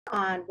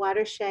on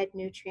watershed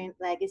nutrient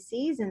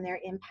legacies and their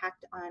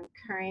impact on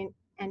current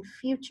and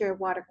future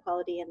water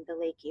quality in the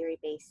Lake Erie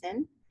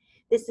Basin.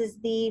 This is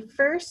the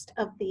first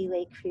of the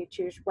Lake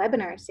Futures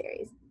webinar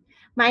series.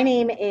 My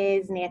name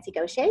is Nancy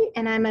Gaucher,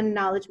 and I'm a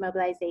Knowledge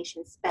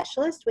Mobilization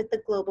Specialist with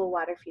the Global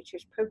Water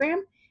Futures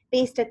Program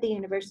based at the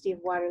University of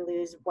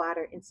Waterloo's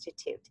Water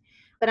Institute.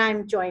 But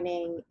I'm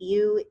joining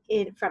you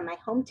from my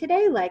home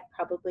today, like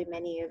probably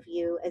many of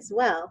you as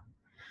well.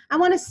 I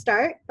want to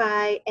start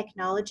by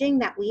acknowledging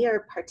that we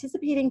are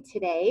participating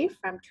today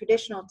from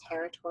traditional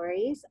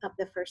territories of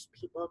the First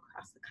People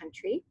across the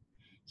country.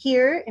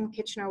 Here in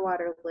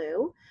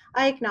Kitchener-Waterloo,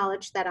 I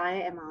acknowledge that I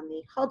am on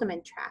the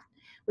Haldimand Tract,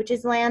 which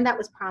is land that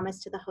was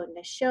promised to the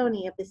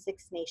Haudenosaunee of the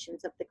Six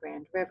Nations of the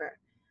Grand River.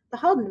 The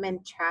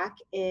Haldimand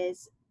Tract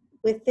is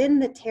within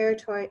the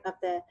territory of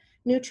the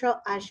neutral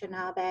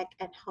Anishinaabe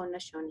and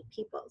Haudenosaunee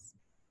peoples.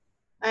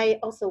 I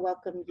also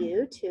welcome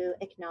you to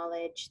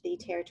acknowledge the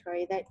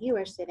territory that you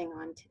are sitting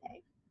on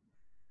today.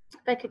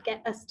 If I could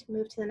get us to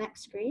move to the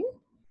next screen.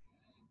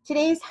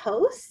 Today's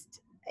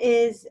host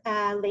is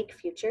Lake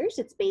Futures.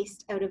 It's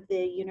based out of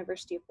the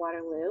University of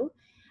Waterloo,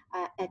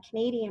 a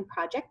Canadian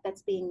project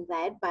that's being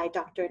led by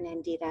Dr.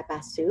 Nandita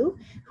Basu,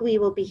 who we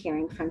will be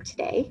hearing from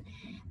today.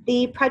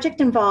 The project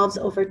involves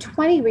over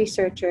 20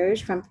 researchers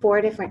from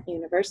 4 different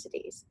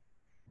universities.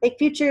 Lake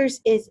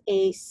Futures is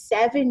a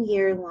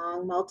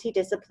 7-year-long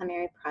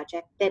multidisciplinary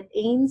project that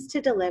aims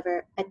to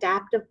deliver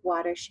adaptive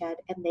watershed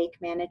and lake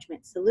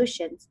management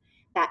solutions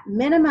that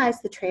minimize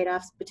the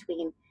trade-offs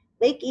between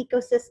lake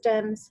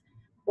ecosystems,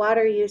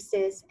 water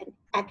uses, and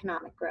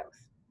economic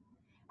growth.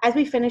 As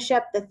we finish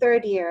up the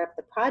 3rd year of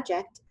the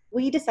project,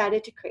 we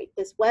decided to create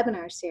this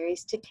webinar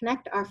series to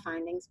connect our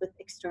findings with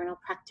external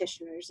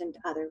practitioners and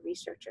other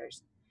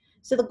researchers.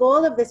 So the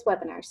goal of this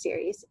webinar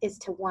series is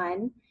to,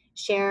 1,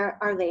 share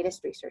our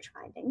latest research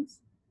findings,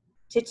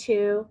 to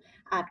 2,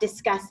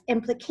 discuss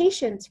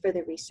implications for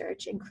the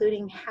research,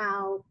 including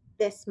how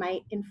this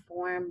might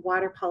inform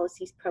water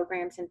policies,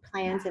 programs, and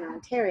plans in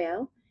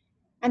Ontario,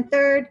 and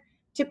 3rd,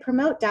 to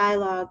promote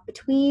dialogue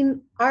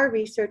between our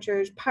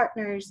researchers,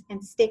 partners,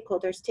 and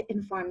stakeholders to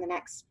inform the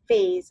next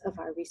phase of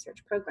our research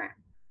program.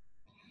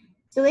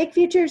 So Lake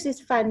Futures is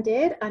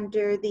funded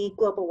under the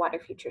Global Water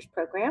Futures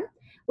Program,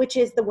 which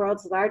is the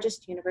world's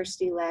largest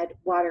university-led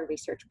water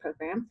research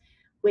program,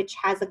 which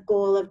has a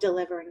goal of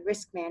delivering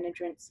risk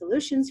management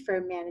solutions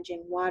for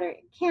managing water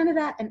in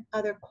Canada and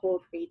other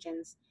cold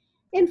regions,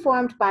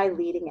 informed by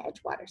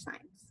leading-edge water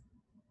science.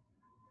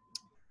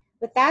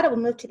 With that, I will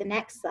move to the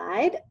next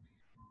slide.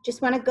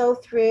 Just want to go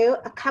through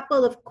a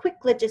couple of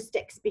quick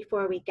logistics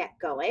before we get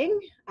going,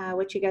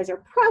 which you guys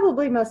are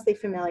probably mostly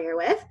familiar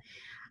with.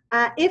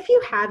 If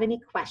you have any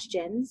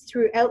questions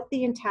throughout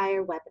the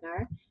entire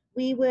webinar,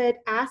 we would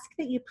ask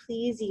that you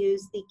please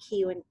use the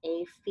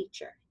Q&A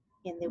feature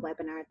in the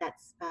webinar.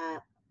 That's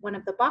one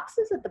of the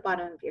boxes at the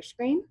bottom of your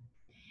screen.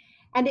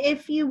 And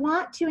if you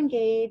want to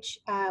engage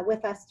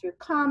with us through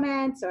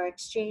comments or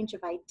exchange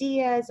of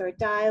ideas or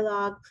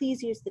dialogue,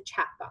 please use the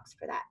chat box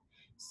for that.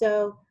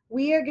 So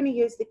we are going to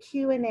use the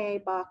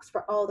Q&A box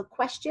for all the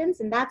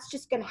questions, and that's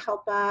just going to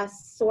help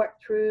us sort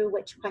through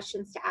which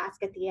questions to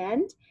ask at the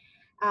end.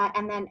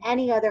 And then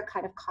any other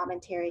kind of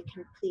commentary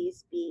can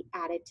please be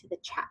added to the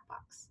chat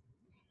box.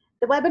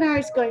 The webinar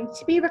is going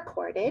to be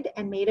recorded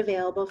and made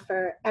available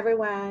for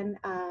everyone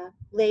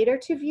later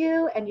to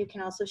view, and you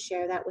can also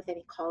share that with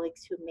any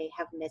colleagues who may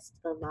have missed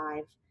the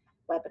live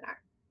webinar.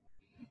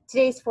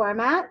 Today's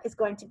format is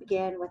going to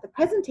begin with a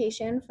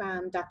presentation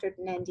from Dr.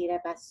 Nandita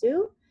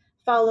Basu,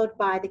 followed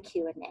by the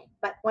Q&A.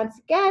 But once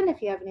again,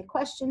 if you have any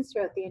questions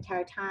throughout the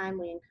entire time,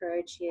 we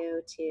encourage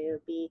you to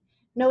be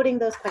noting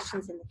those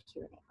questions in the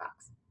Q&A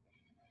box.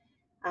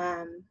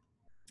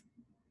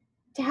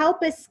 To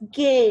help us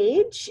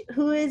gauge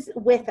who is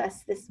with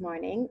us this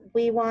morning,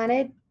 we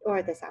wanted,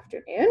 or this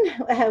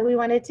afternoon, we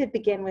wanted to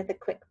begin with a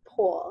quick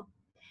poll.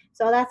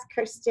 So I'll ask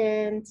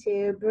Kirsten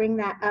to bring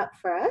that up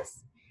for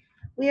us.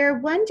 We are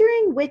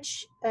wondering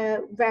which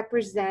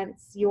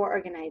represents your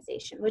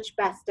organization, which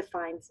best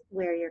defines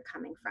where you're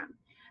coming from.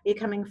 Are you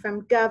coming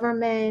from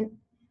government,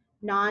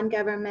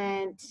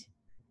 non-government,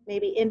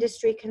 maybe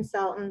industry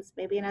consultants,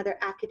 maybe another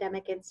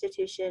academic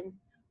institution?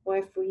 Or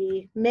if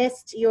we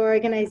missed your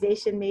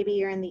organization, maybe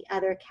you're in the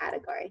other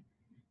category.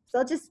 So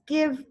I'll just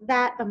give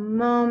that a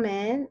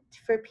moment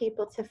for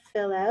people to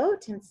fill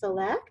out and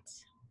select.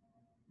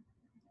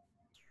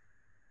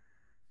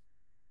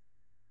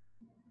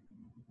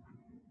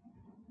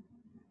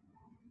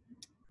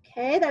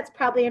 Okay, that's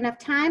probably enough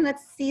time.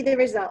 Let's see the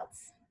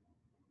results.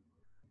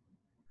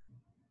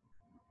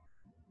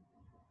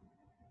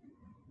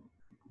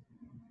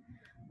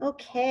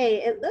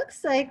 Okay, it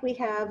looks like we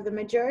have the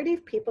majority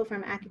of people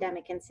from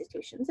academic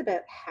institutions,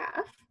 about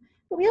half,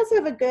 but we also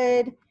have a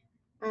good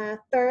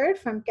 1/3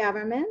 from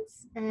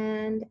governments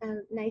and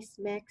a nice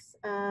mix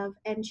of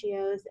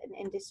NGOs and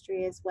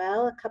industry as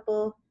well, a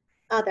couple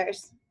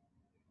others.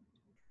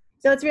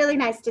 So it's really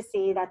nice to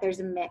see that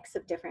there's a mix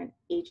of different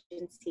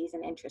agencies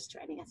and interests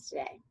joining us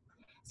today.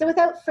 So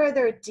without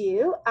further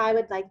ado, I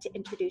would like to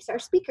introduce our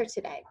speaker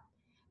today.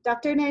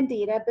 Dr.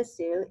 Nandita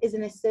Basu is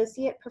an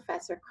associate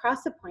professor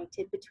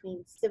cross-appointed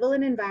between civil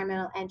and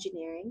environmental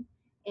engineering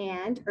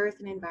and earth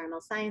and environmental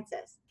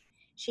sciences.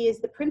 She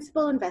is the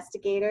principal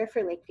investigator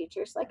for Lake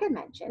Futures, like I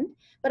mentioned,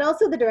 but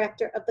also the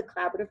director of the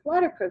Collaborative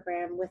Water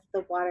Program with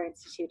the Water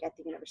Institute at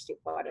the University of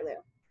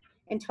Waterloo.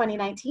 In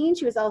 2019,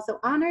 she was also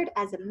honored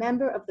as a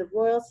member of the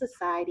Royal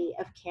Society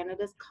of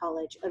Canada's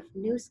College of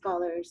New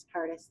Scholars,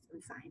 Artists,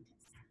 and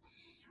Scientists.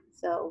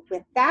 So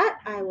with that,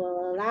 I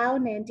will allow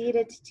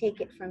Nandita to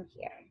take it from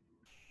here.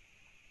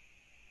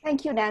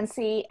 Thank you,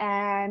 Nancy.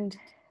 And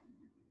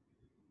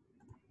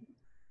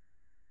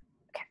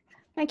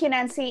thank you,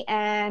 Nancy.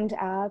 And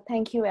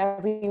thank you,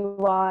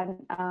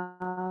 everyone,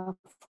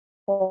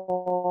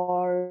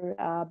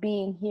 for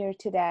being here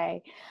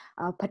today,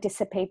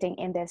 participating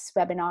in this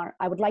webinar.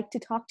 I would like to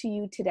talk to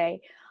you today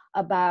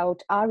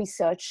about our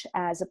research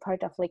as a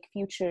part of Lake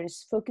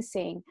Futures,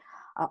 focusing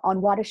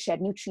on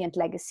watershed nutrient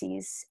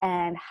legacies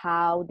and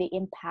how they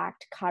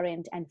impact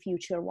current and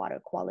future water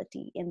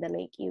quality in the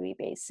Lake Erie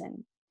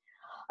Basin.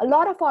 A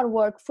lot of our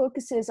work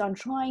focuses on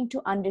trying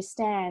to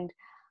understand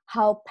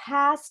how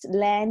past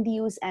land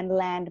use and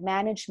land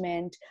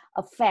management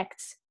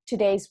affects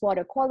today's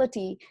water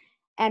quality,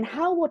 and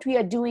how what we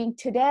are doing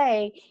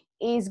today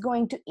is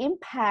going to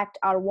impact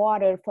our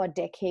water for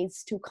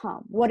decades to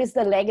come. What is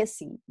the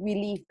legacy we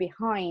leave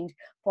behind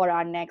for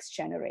our next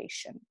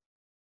generation?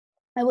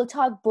 I will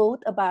talk both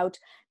about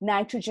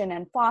nitrogen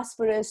and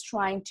phosphorus,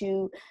 trying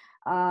to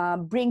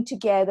bring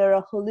together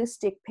a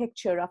holistic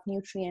picture of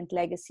nutrient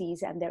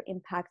legacies and their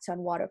impacts on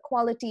water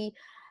quality.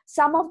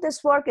 Some of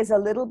this work is a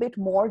little bit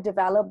more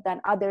developed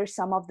than others.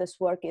 Some of this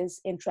work is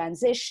in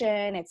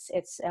transition.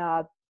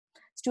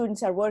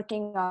 Students are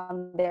working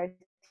on their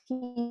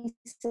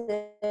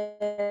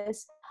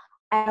thesis.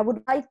 I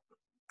would like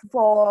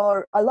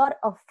for a lot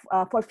of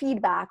for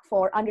feedback,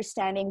 for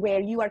understanding where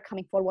you are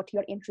coming for, what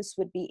your interests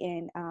would be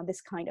in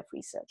this kind of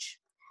research.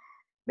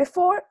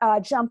 Before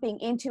jumping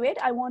into it,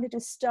 I wanted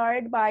to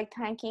start by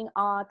thanking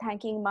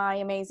my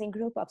amazing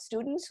group of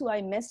students who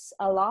I miss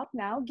a lot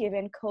now,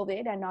 given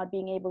COVID and not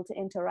being able to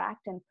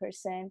interact in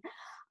person,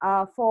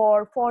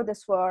 for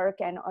this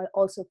work, and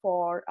also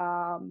for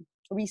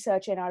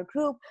research in our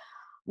group.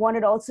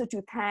 Wanted also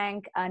to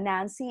thank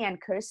Nancy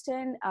and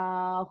Kirsten,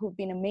 who've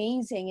been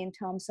amazing in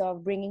terms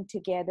of bringing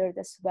together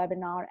this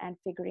webinar and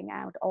figuring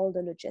out all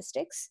the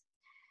logistics.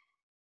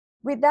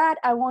 With that,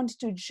 I want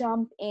to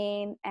jump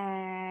in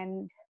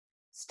and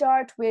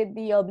start with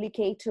the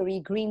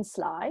obligatory green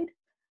slide.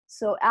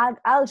 So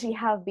algae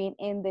have been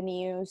in the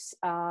news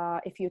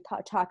if you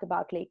talk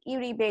about Lake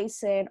Erie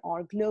Basin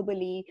or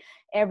globally.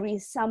 Every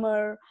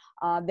summer,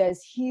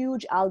 there's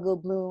huge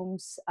algal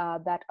blooms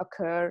that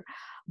occur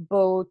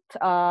both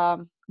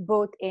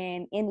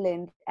in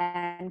inland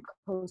and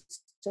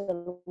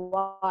coastal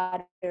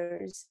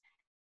waters.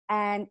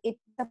 And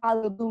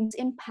algal blooms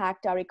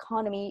impact our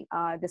economy.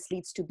 This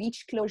leads to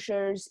beach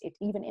closures. It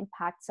even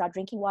impacts our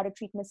drinking water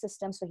treatment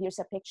system. So here's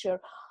a picture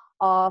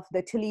of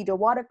the Toledo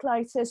water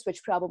crisis,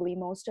 which probably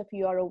most of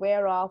you are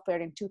aware of,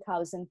 where in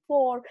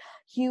 2004,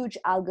 huge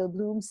algal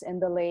blooms in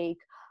the lake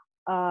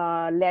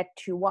led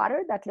to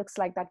water that looks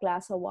like that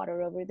glass of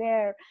water over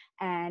there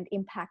and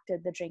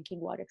impacted the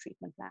drinking water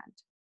treatment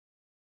plant.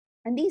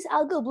 And these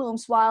algal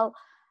blooms, while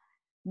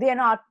they're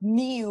not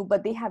new,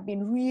 but they have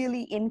been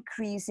really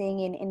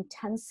increasing in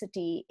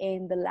intensity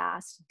in the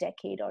last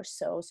decade or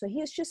so. So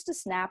here's just a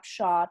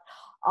snapshot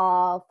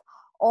of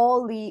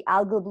all the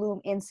algal bloom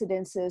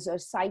incidences or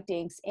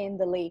sightings in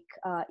the Lake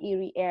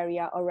Erie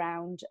area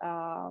around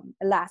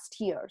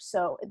last year.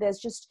 So there's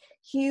just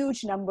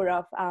huge number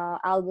of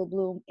algal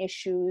bloom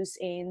issues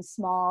in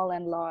small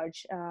and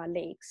large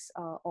lakes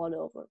all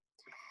over.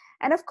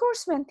 And of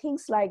course, when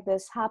things like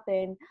this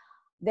happen,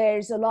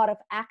 there's a lot of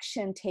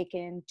action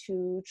taken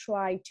to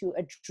try to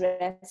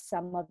address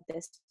some of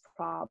these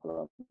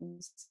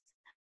problems.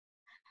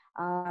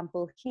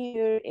 Example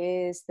here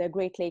is the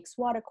Great Lakes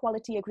Water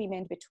Quality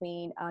Agreement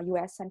between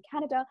US and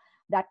Canada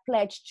that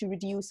pledged to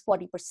reduce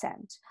 40%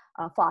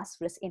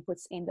 phosphorus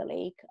inputs in the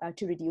lake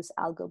to reduce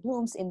algal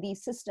blooms in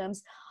these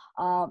systems.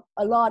 A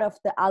lot of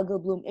the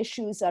algal bloom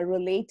issues are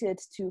related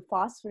to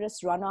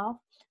phosphorus runoff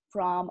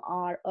from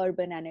our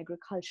urban and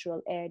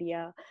agricultural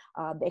area.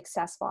 The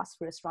excess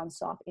phosphorus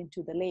runs off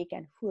into the lake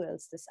and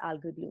fuels this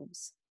algal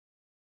blooms.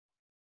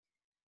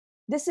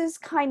 This is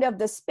kind of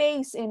the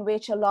space in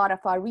which a lot of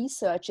our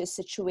research is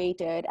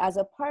situated. As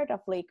a part of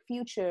Lake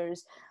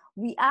Futures,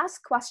 we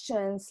ask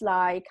questions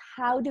like,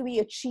 how do we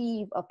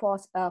achieve a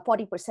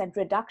 40%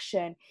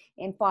 reduction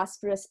in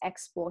phosphorus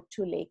export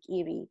to Lake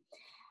Erie?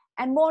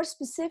 And more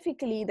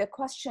specifically, the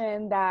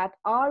question that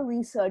our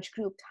research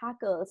group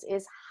tackles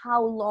is,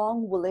 how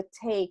long will it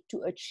take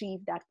to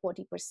achieve that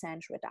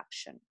 40%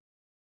 reduction?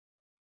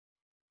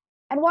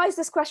 And why is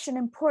this question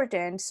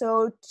important?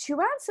 So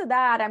to answer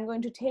that, I'm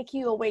going to take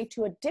you away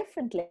to a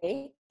different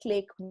lake,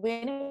 Lake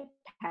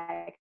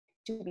Winnipeg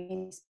to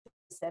be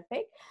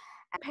specific.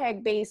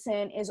 Winnipeg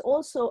Basin is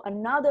also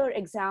another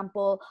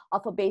example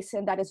of a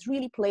basin that is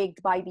really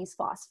plagued by these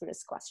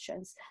phosphorus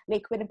questions.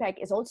 Lake Winnipeg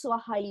is also a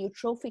highly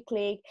eutrophic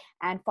lake,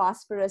 and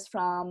phosphorus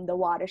from the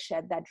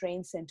watershed that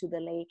drains into the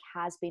lake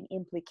has been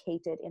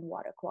implicated in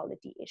water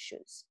quality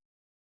issues.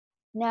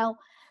 Now,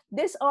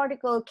 this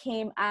article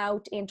came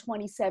out in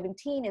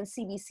 2017 in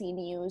CBC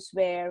News,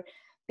 where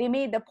they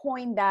made the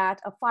point that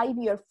a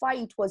 5-year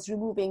fight was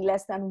removing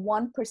less than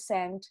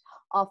 1%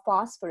 of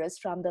phosphorus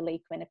from the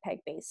Lake Winnipeg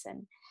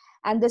Basin.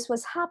 And this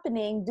was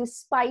happening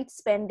despite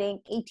spending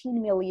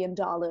 $18 million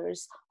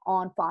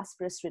on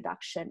phosphorus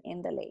reduction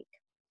in the lake.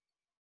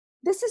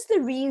 This is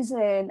the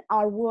reason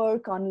our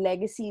work on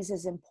legacies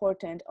is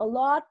important. A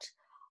lot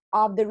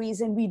of the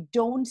reason we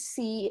don't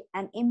see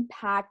an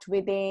impact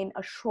within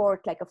a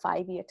short, like a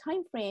 5-year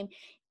time frame,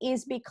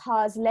 is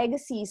because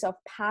legacies of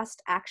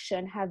past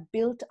action have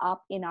built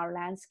up in our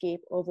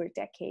landscape over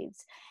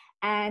decades.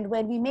 And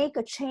when we make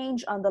a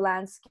change on the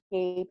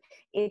landscape,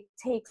 it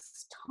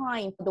takes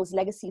time for those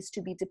legacies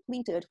to be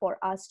depleted for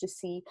us to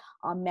see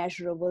a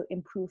measurable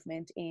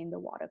improvement in the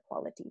water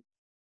quality.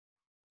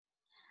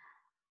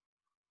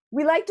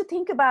 We like to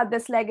think about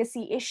this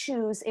legacy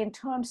issues in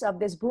terms of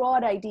this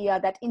broad idea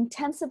that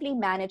intensively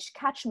managed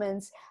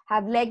catchments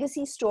have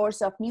legacy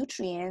stores of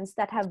nutrients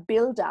that have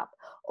built up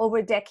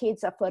over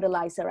decades of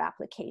fertilizer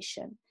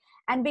application.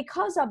 And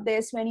because of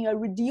this, when you're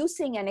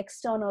reducing an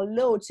external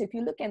load, so if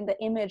you look in the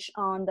image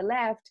on the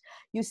left,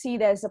 you see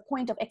there's a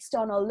point of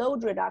external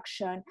load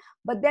reduction,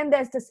 but then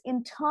there's this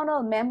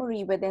internal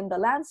memory within the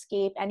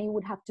landscape, and you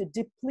would have to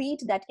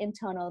deplete that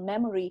internal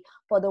memory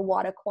for the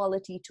water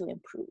quality to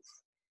improve.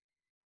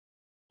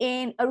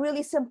 In a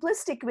really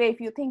simplistic way, if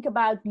you think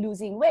about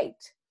losing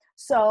weight.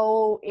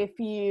 So if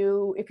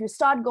you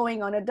start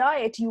going on a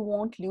diet, you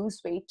won't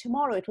lose weight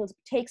tomorrow. It will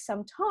take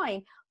some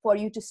time for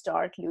you to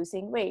start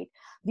losing weight.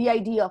 The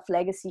idea of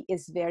legacy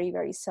is very,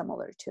 very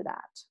similar to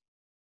that.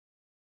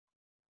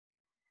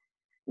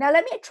 Now,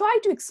 let me try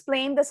to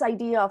explain this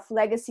idea of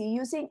legacy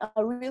using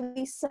a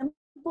really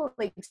simple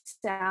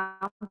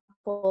example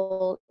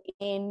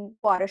in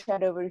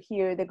watershed over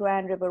here, the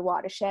Grand River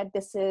watershed.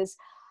 This is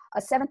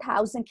a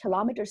 7,000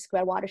 kilometer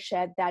square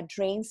watershed that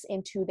drains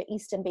into the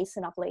eastern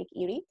basin of Lake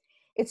Erie.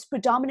 It's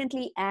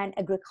predominantly an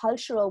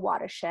agricultural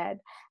watershed,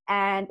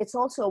 and it's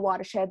also a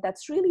watershed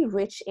that's really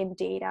rich in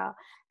data,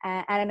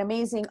 and an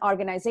amazing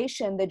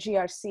organization, the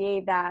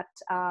GRCA, that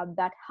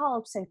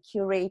helps in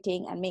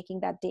curating and making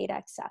that data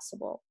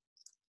accessible.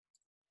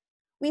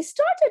 We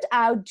started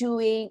out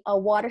doing a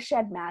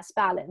watershed mass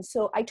balance.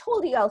 So I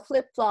told you I'll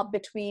flip-flop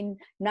between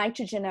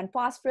nitrogen and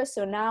phosphorus.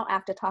 So now,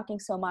 after talking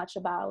so much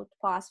about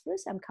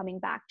phosphorus, I'm coming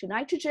back to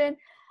nitrogen.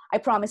 I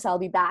promise I'll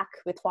be back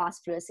with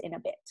phosphorus in a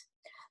bit.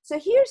 So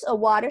here's a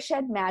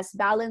watershed mass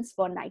balance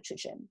for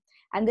nitrogen.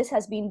 And this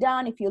has been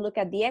done, if you look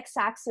at the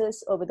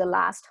x-axis, over the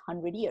last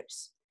 100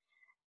 years.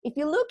 If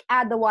you look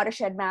at the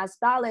watershed mass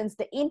balance,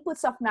 the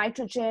inputs of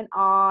nitrogen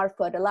are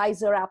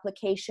fertilizer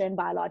application,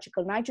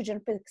 biological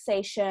nitrogen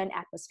fixation,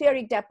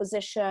 atmospheric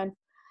deposition,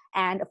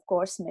 and of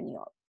course,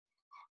 manure.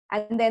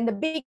 And then the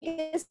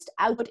biggest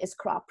output is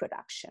crop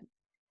production.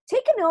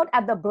 Take a note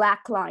at the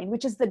black line,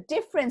 which is the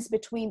difference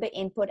between the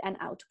input and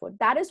output.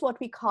 That is what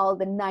we call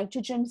the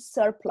nitrogen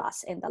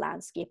surplus in the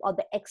landscape, or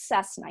the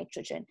excess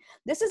nitrogen.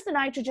 This is the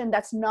nitrogen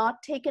that's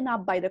not taken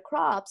up by the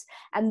crops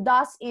and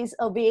thus is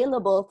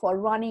available for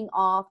running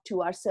off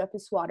to our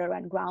surface water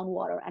and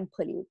groundwater and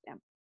pollute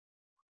them.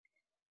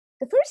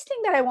 The first thing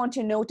that I want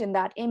to note in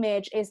that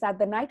image is that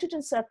the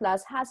nitrogen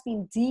surplus has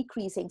been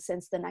decreasing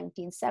since the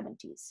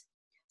 1970s.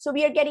 So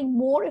we are getting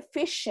more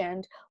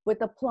efficient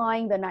with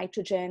applying the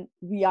nitrogen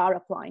we are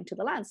applying to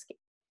the landscape.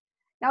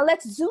 Now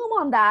let's zoom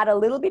on that a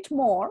little bit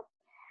more.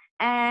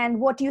 And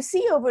what you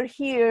see over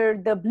here,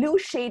 the blue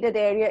shaded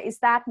area, is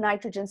that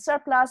nitrogen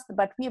surplus,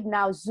 but we've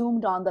now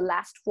zoomed on the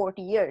last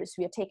 40 years.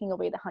 We are taking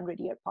away the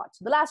 100-year part,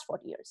 so the last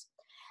 40 years.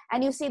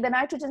 And you see the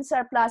nitrogen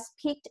surplus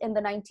peaked in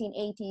the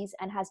 1980s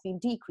and has been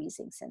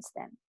decreasing since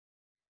then.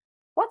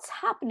 What's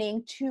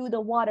happening to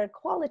the water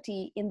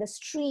quality in the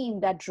stream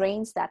that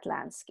drains that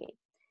landscape?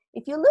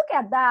 If you look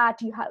at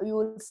that, you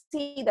will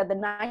see that the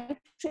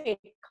nitrate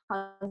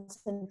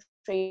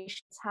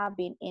concentrations have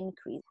been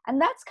increased.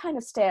 And that's kind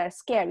of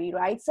scary,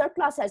 right?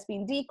 Surplus has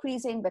been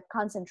decreasing, but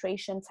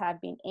concentrations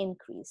have been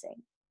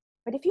increasing.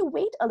 But if you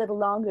wait a little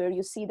longer,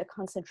 you see the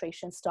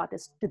concentration started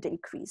to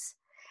decrease.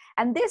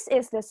 And this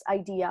is this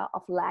idea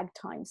of lag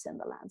times in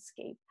the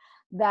landscape,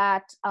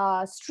 that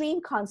stream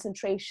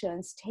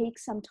concentrations take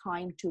some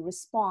time to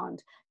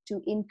respond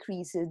to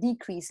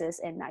decreases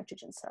in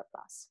nitrogen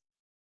surplus.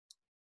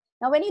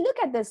 Now, when you look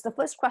at this, the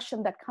first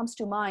question that comes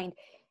to mind,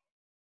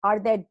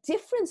 are there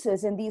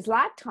differences in these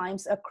lag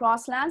times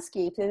across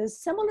landscapes? Is it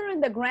similar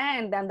in the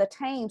Grand than the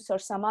Thames or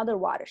some other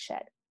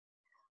watershed?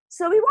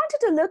 So we wanted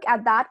to look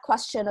at that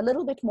question a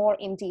little bit more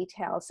in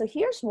detail. So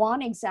here's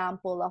one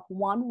example of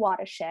one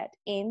watershed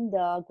in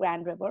the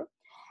Grand River.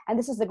 And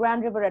this is the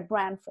Grand River at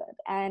Brantford.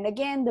 And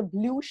again, the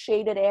blue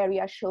shaded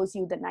area shows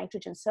you the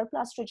nitrogen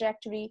surplus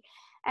trajectory.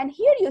 And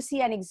here you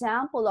see an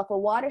example of a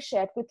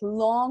watershed with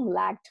long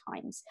lag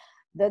times.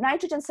 The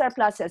nitrogen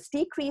surplus has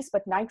decreased,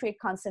 but nitrate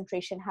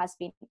concentration has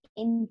been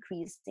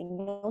increasing,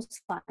 no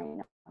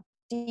sign of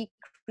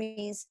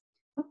decrease.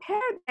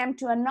 Compare them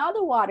to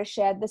another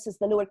watershed. This is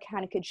the Lower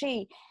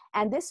Kankakee,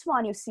 and this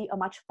one you see a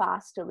much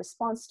faster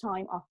response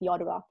time of the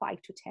order of 5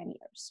 to 10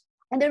 years.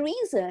 And the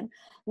reason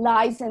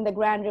lies in the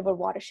Grand River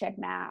watershed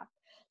map.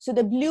 So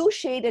the blue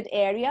shaded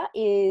area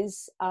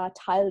is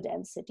tile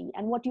density.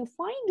 And what you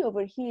find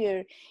over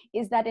here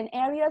is that in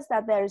areas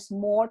that there's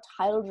more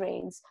tile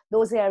drains,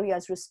 those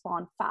areas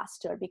respond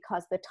faster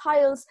because the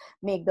tiles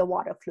make the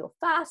water flow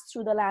fast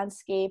through the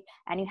landscape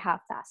and you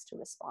have faster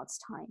response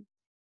time.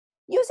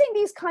 Using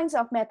these kinds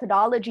of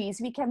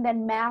methodologies, we can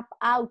then map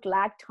out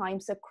lag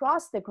times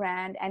across the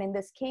Grand. And in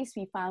this case,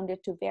 we found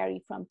it to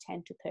vary from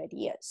 10 to 30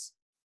 years.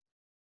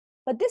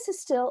 But this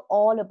is still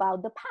all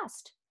about the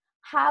past.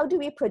 How do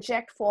we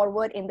project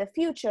forward in the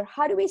future?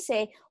 How do we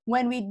say,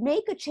 when we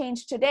make a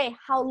change today,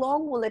 how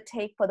long will it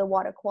take for the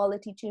water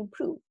quality to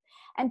improve?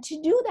 And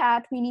to do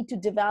that, we need to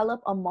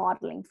develop a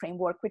modeling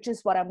framework, which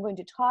is what I'm going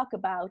to talk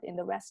about in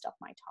the rest of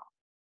my talk.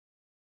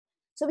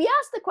 So we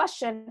asked the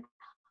question,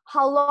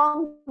 how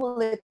long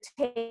will it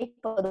take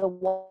for the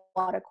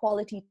water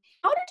quality?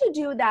 In order to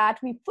do that,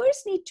 we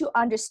first need to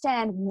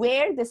understand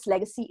where this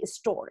legacy is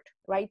stored,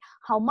 right?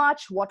 How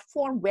much, what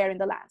form, where in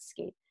the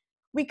landscape.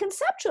 We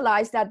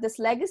conceptualize that this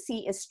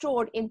legacy is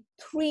stored in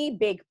 3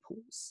 big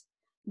pools.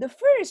 The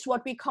first,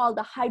 what we call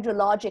the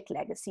hydrologic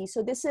legacy.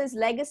 So this is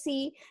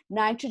legacy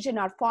nitrogen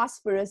or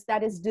phosphorus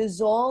that is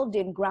dissolved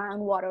in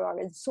groundwater or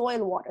in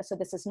soil water. So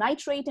this is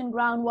nitrate in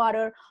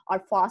groundwater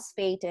or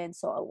phosphate in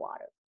soil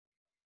water.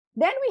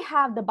 Then we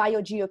have the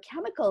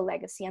biogeochemical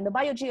legacy, and the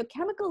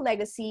biogeochemical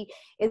legacy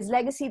is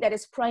legacy that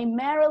is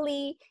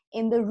primarily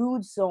in the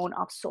root zone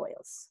of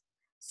soils.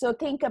 So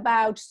think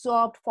about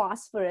sorbed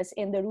phosphorus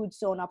in the root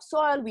zone of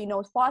soil. We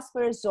know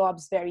phosphorus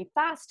sorbs very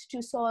fast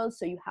to soil,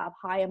 so you have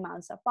high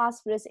amounts of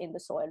phosphorus in the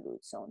soil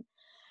root zone.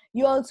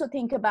 You also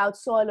think about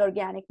soil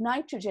organic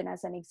nitrogen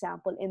as an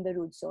example in the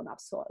root zone of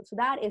soil. So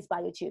that is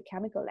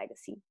biogeochemical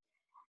legacy.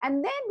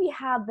 And then we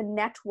have the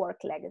network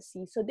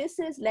legacy. So this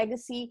is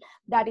legacy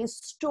that is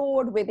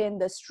stored within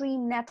the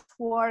stream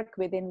network,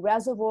 within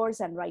reservoirs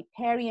and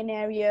riparian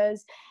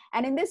areas.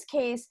 And in this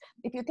case,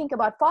 if you think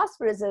about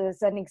phosphorus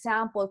as an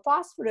example,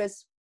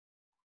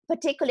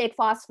 particulate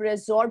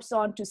phosphorus sorbs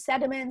onto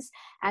sediments,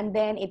 and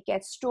then it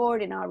gets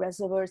stored in our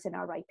reservoirs in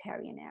our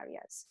riparian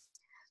areas.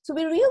 So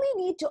we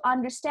really need to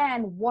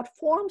understand what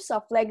forms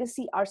of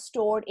legacy are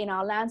stored in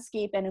our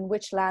landscape and in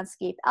which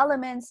landscape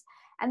elements.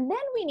 And then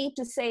we need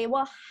to say,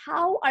 well,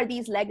 how are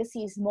these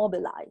legacies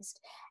mobilized?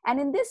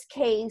 And in this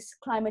case,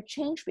 climate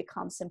change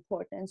becomes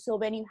important. So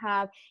when you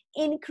have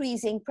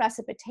increasing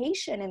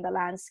precipitation in the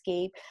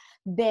landscape,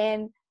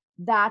 then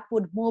that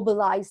would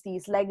mobilize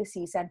these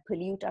legacies and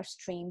pollute our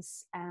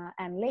streams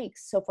and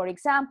lakes. So for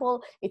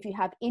example, if you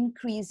have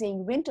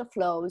increasing winter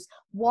flows,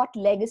 what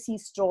legacy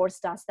stores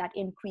does that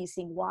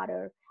increasing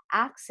water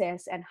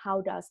access, and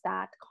how does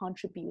that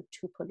contribute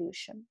to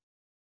pollution?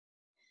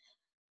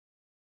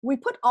 We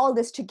put all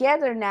this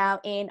together now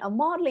in a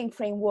modeling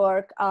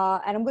framework,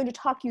 and I'm going to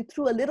talk you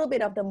through a little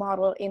bit of the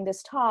model in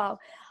this talk.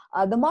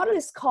 The model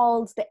is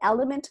called the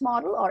element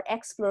model, or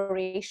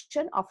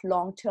exploration of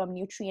long-term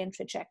nutrient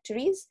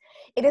trajectories.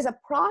 It is a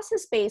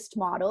process-based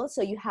model.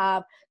 So you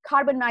have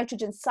carbon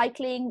nitrogen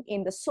cycling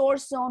in the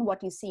source zone,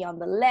 what you see on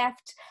the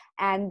left,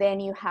 and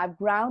then you have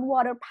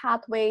groundwater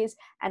pathways,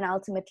 and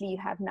ultimately you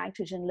have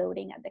nitrogen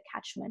loading at the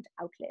catchment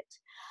outlet.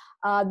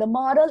 The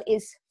model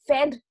is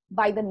fed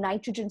by the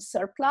nitrogen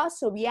surplus.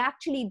 So we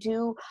actually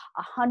do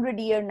a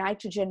 100-year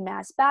nitrogen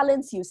mass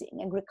balance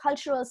using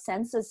agricultural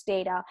census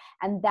data,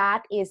 and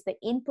that is the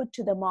input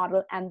to the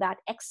model, and that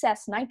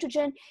excess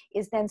nitrogen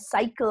is then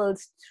cycled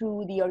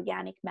through the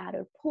organic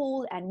matter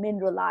pool and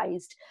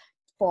mineralized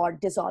for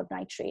dissolved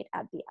nitrate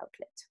at the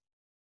outlet.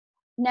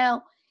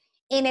 Now,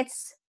 in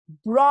its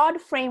broad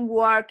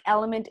framework,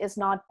 element is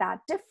not that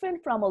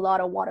different from a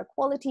lot of water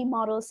quality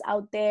models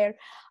out there,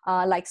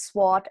 like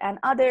SWOT and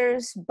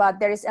others, but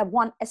there is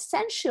one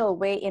essential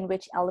way in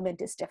which element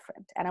is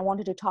different, and I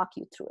wanted to talk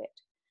you through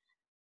it.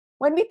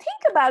 When we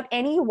think about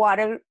any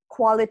water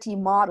quality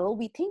model,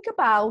 we think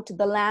about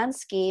the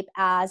landscape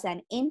as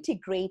an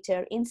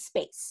integrator in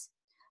space.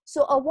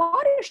 So a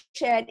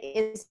watershed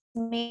is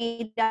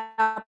made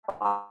up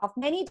of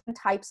many different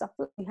types of,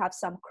 you have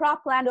some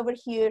cropland over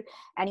here,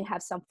 and you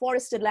have some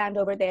forested land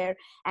over there,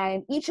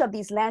 and each of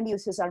these land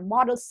uses are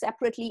modeled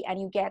separately, and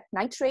you get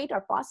nitrate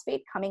or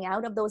phosphate coming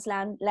out of those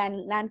land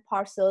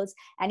parcels,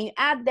 and you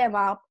add them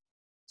up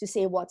to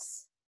say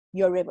what's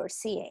your river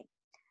seeing.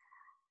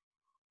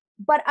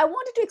 But I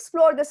wanted to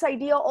explore this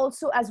idea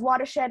also as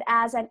watershed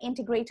as an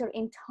integrator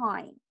in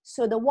time.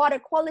 So the water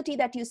quality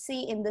that you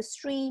see in the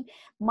stream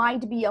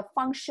might be a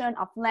function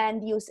of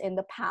land use in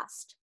the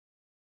past.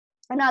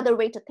 Another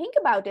way to think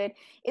about it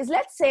is,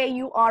 let's say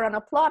you are on a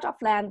plot of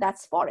land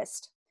that's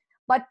forest,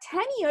 but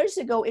 10 years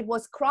ago it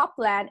was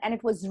cropland and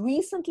it was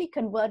recently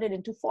converted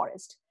into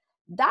forest.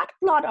 that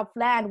plot of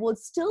land will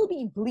still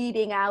be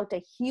bleeding out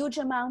a huge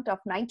amount of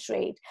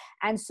nitrate.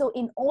 And so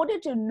in order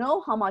to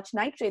know how much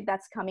nitrate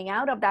that's coming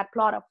out of that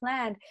plot of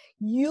land,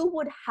 you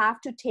would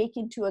have to take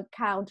into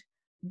account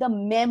the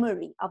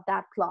memory of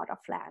that plot of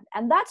land.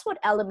 And that's what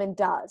Element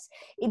does.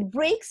 It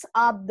breaks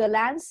up the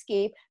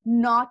landscape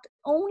not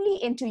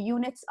only into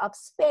units of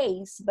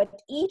space,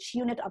 but each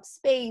unit of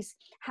space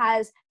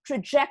has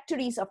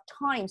trajectories of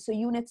time, so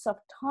units of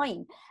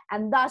time.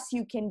 And thus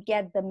you can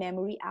get the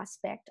memory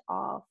aspect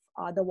of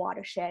the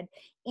watershed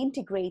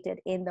integrated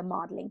in the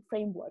modeling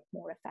framework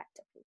more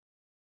effectively.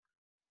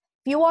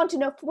 If you want to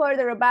know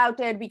further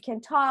about it, we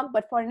can talk,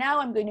 but for now,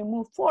 I'm going to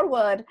move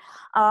forward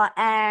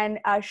and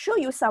show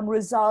you some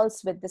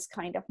results with this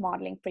kind of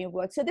modeling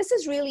framework. So this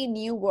is really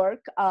new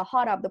work,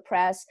 hot off the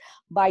press,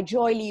 by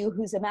Joy Liu,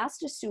 who's a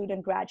master's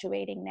student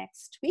graduating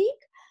next week.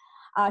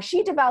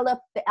 She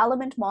developed the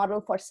element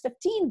model for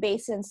 15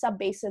 basins,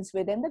 sub-basins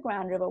within the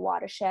Grand River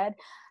watershed.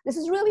 This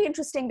is really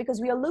interesting because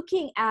we are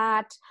looking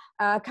at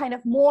kind of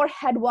more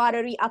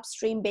headwatery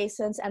upstream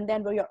basins, and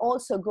then we are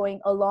also going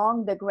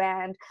along the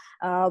Grand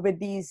with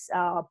these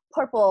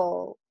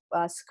purple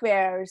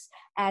squares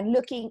and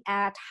looking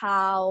at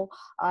how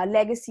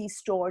legacy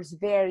stores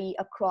vary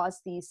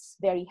across these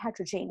very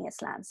heterogeneous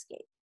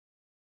landscapes.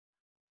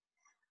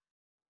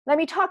 Let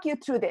me talk you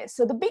through this.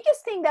 So the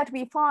biggest thing that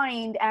we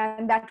find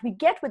and that we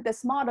get with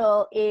this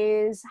model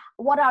is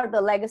what are the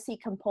legacy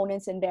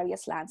components in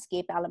various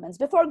landscape elements.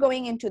 Before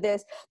going into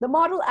this, the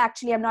model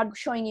actually, I'm not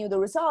showing you the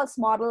results,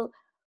 model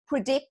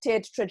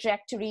predicted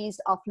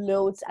trajectories of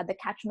loads at the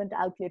catchment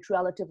outlet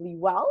relatively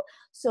well.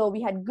 So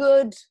we had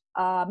good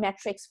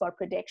metrics for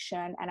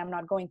prediction, and I'm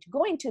not going to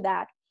go into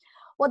that.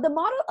 What the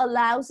model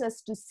allows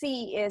us to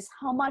see is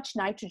how much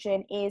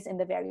nitrogen is in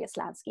the various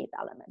landscape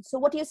elements. So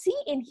what you see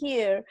in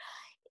here,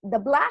 the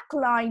black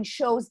line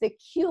shows the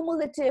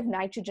cumulative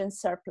nitrogen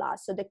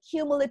surplus, so the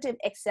cumulative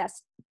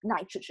excess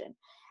nitrogen.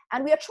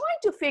 And we are trying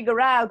to figure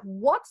out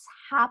what's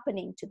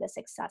happening to this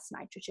excess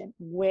nitrogen.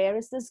 Where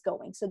is this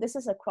going? So this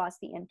is across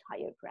the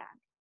entire Grand.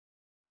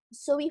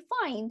 So we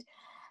find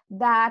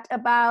that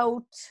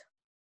about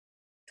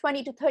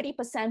 20 to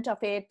 30% of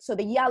it, so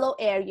the yellow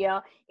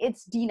area,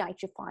 it's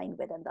denitrifying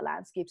within the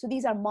landscape. So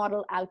these are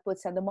model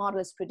outputs, and the model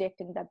is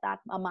predicting that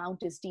that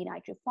amount is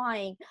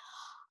denitrifying.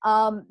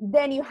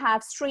 Then you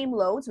have stream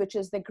loads, which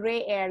is the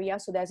gray area.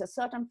 So there's a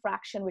certain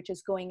fraction which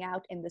is going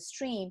out in the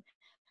stream.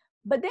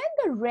 But then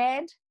the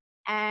red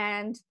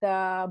and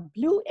the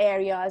blue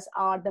areas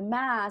are the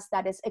mass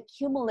that is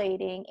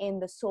accumulating in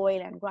the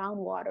soil and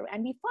groundwater.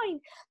 And we find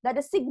that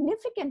a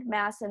significant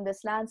mass in this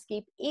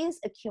landscape is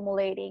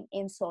accumulating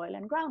in soil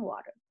and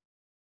groundwater.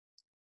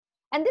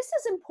 And this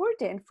is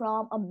important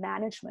from a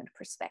management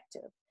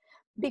perspective,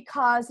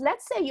 because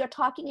let's say you're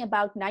talking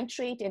about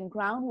nitrate in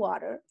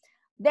groundwater,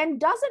 then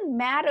doesn't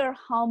matter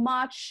how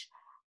much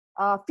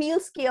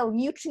field scale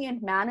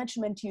nutrient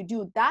management you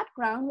do, that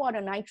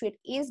groundwater nitrate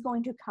is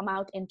going to come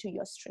out into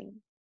your stream.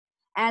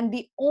 And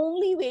the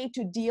only way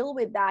to deal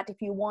with that, if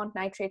you want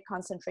nitrate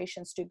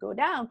concentrations to go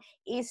down,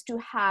 is to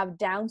have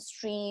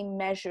downstream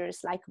measures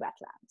like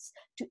wetlands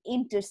to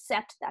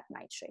intercept that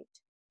nitrate.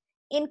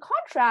 In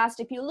contrast,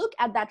 if you look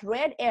at that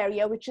red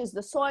area, which is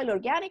the soil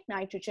organic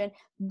nitrogen,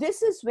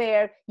 this is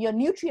where your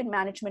nutrient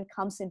management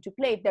comes into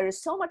play. If there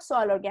is so much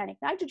soil organic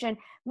nitrogen,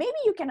 maybe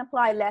you can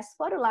apply less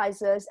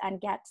fertilizers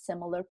and get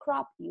similar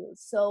crop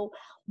yields. So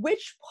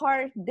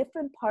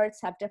different parts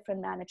have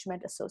different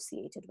management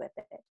associated with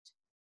it.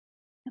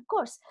 Of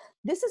course,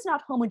 this is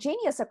not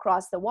homogeneous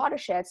across the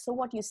watershed. So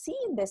what you see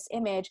in this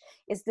image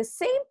is the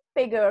same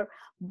figure,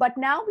 but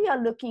now we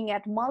are looking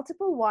at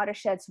multiple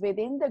watersheds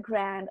within the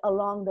Grand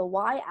along the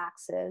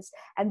y-axis,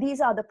 and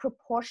these are the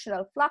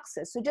proportional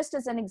fluxes. So just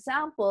as an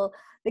example,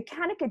 the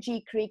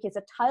Kankakee Creek is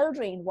a tile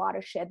drain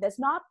watershed.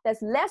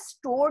 There's less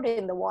stored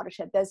in the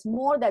watershed. There's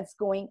more that's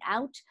going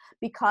out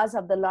because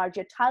of the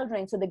larger tile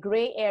drain. So the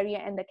gray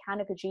area in the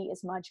Kankakee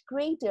is much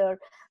greater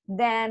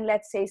than,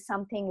 let's say,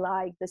 something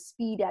like the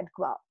Speed at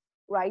Guelph,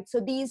 right? So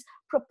these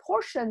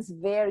proportions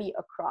vary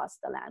across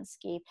the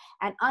landscape,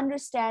 and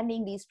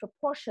understanding these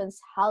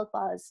proportions help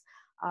us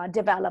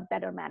develop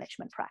better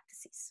management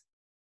practices.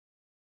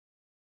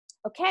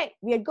 Okay,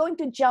 we are going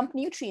to jump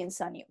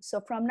nutrients on you.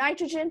 So from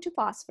nitrogen to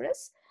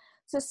phosphorus.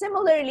 So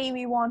similarly,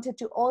 we wanted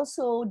to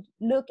also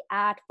look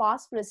at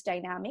phosphorus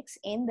dynamics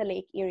in the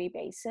Lake Erie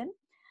Basin.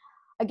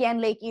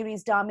 Again, Lake Erie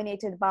is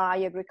dominated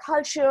by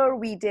agriculture.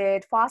 We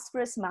did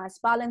phosphorus mass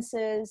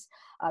balances.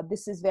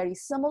 This is very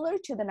similar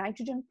to the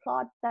nitrogen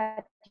plot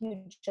that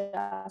you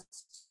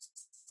just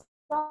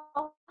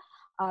saw.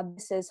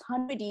 This is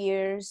 100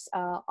 years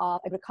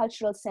of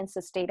agricultural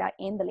census data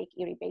in the Lake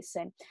Erie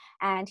Basin.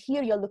 And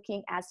here you're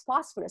looking at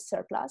phosphorus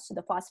surplus, so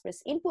the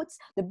phosphorus inputs.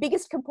 The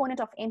biggest component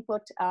of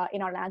input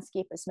in our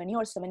landscape is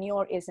manure. So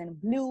manure is in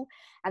blue.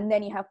 And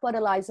then you have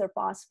fertilizer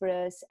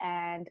phosphorus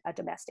and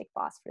domestic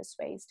phosphorus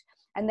waste.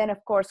 And then,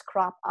 of course,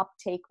 crop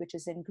uptake, which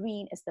is in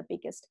green, is the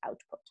biggest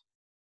output.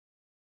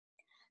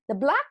 The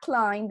black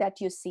line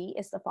that you see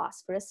is the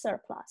phosphorus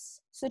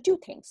surplus. So two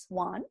things.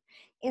 One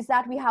is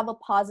that we have a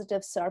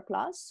positive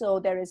surplus. So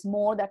there is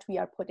more that we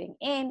are putting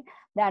in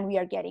than we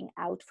are getting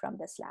out from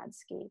this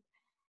landscape.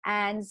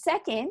 And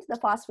second, the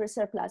phosphorus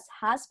surplus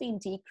has been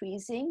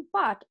decreasing,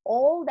 but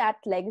all that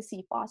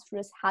legacy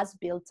phosphorus has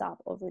built up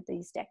over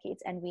these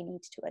decades, and we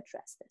need to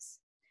address this.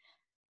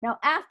 Now,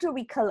 after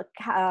we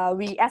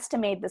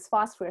estimate this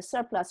phosphorus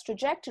surplus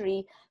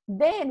trajectory,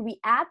 then we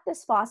add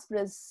this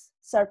phosphorus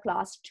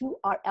surplus to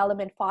our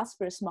element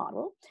phosphorus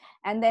model.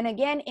 And then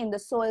again, in the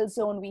soil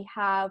zone, we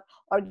have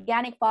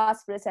organic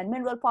phosphorus and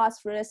mineral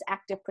phosphorus,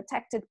 active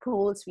protected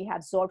pools, we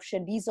have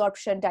absorption,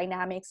 desorption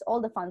dynamics, all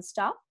the fun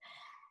stuff.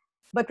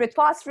 But with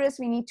phosphorus,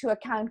 we need to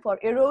account for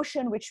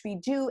erosion, which we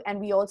do, and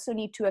we also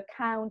need to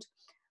account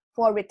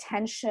for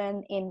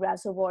retention in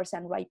reservoirs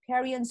and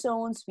riparian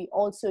zones. We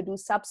also do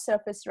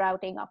subsurface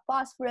routing of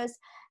phosphorus,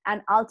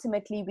 and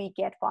ultimately we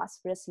get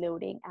phosphorus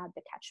loading at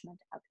the catchment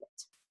outlet.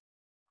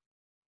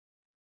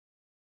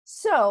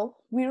 So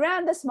we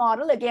ran this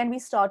model. Again, we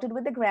started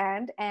with the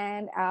Grand,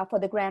 and for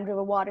the Grand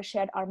River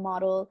watershed, our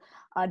model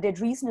did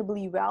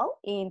reasonably well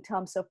in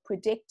terms of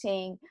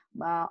predicting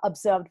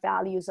observed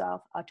values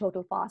of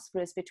total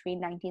phosphorus between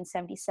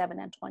 1977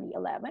 and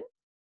 2011.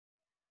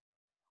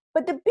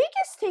 But the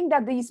biggest thing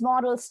that these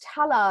models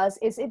tell us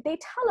is they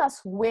tell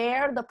us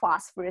where the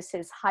phosphorus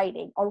is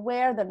hiding or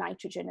where the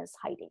nitrogen is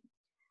hiding.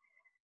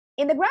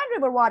 In the Grand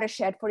River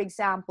watershed, for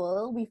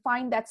example, we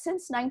find that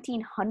since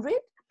 1900,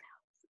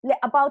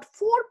 about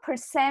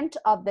 4%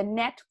 of the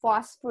net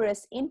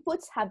phosphorus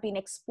inputs have been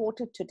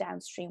exported to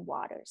downstream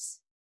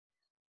waters.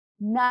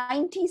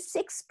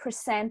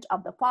 96%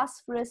 of the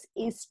phosphorus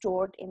is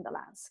stored in the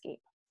landscape.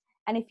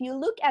 And if you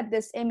look at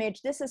this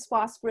image, this is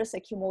phosphorus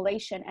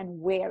accumulation and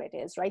where it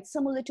is, right?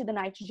 Similar to the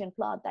nitrogen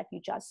plot that you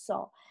just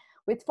saw.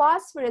 With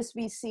phosphorus,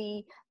 we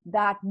see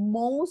that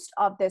most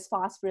of this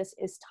phosphorus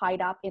is tied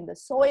up in the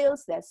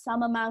soils. There's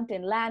some amount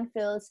in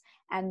landfills,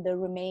 and the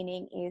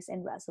remaining is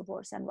in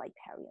reservoirs and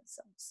riparian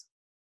zones.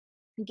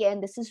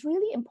 Again, this is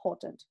really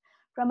important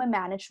from a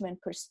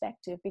management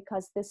perspective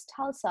because this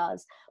tells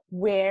us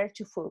where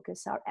to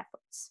focus our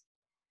efforts.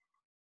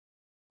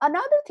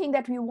 Another thing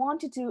that we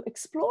wanted to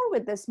explore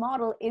with this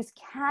model is,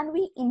 can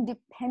we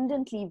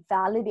independently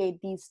validate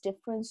these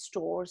different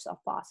stores of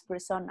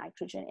phosphorus or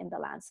nitrogen in the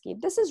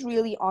landscape? This is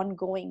really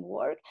ongoing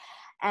work.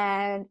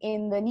 And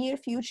in the near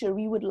future,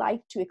 we would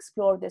like to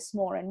explore this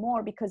more and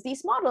more because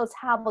these models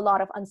have a lot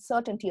of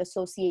uncertainty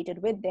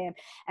associated with them.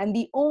 And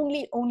the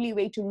only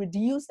way to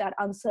reduce that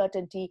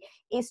uncertainty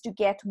is to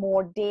get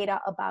more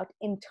data about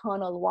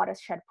internal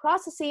watershed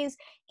processes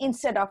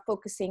instead of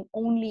focusing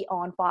only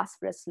on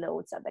phosphorus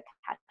loads at the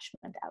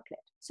catchment outlet.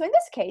 So in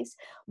this case,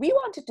 we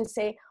wanted to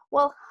say,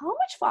 well, how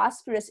much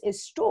phosphorus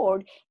is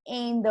stored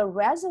in the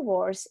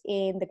reservoirs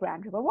in the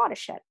Grand River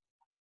watershed?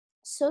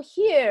 So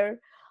here,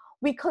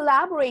 we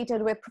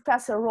collaborated with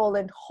Professor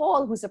Roland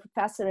Hall, who's a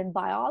professor in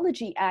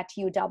biology at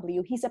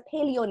UW. He's a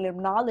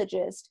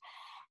paleolimnologist.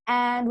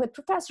 And with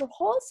Professor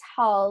Hall's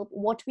help,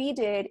 what we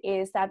did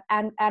is that,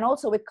 and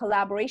also with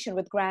collaboration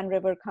with Grand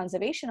River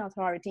Conservation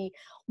Authority,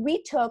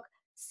 we took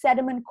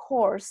sediment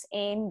cores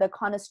in the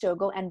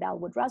Conestoga and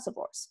Bellwood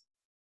reservoirs.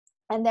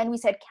 And then we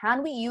said,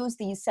 can we use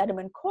these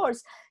sediment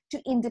cores to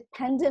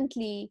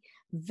independently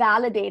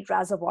validate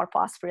reservoir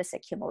phosphorus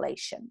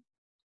accumulation?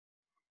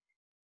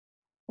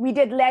 We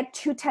did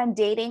lead-210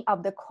 dating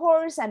of the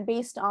cores, and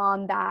based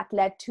on that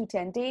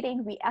lead-210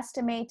 dating, we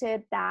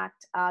estimated that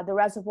the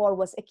reservoir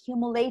was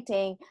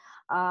accumulating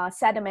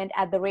sediment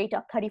at the rate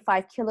of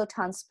 35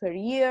 kilotons per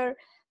year.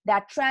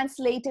 That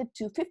translated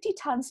to 50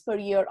 tons per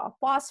year of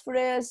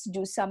phosphorus.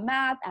 Do some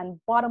math, and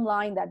bottom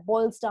line, that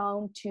boils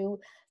down to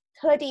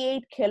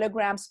 38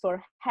 kilograms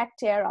per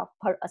hectare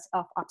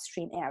of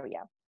upstream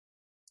area.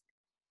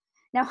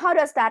 Now, how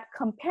does that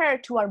compare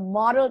to our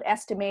modeled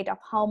estimate of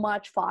how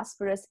much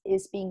phosphorus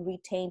is being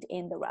retained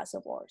in the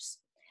reservoirs?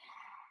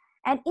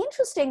 And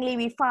interestingly,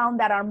 we found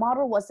that our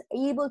model was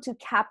able to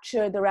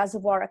capture the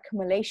reservoir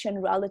accumulation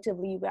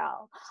relatively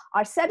well.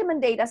 Our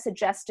sediment data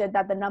suggested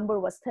that the number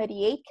was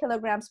 38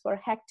 kilograms per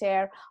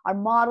hectare. Our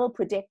model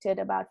predicted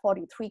about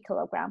 43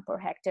 kilograms per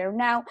hectare.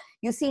 Now,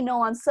 you see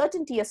no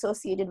uncertainty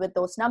associated with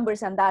those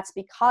numbers, and that's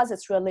because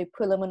it's really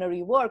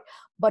preliminary work,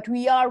 but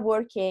we are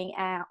working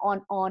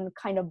on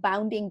kind of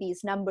bounding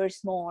these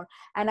numbers more.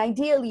 And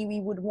ideally, we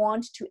would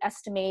want to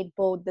estimate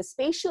both the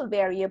spatial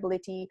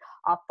variability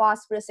of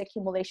phosphorus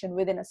accumulation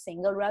within a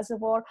single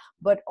reservoir,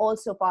 but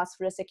also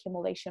phosphorus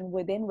accumulation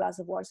within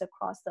reservoirs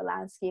across the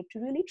landscape to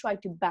really try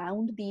to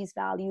bound these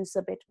values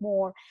a bit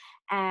more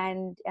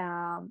and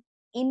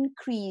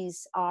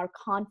increase our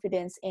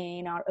confidence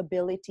in our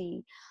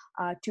ability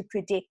to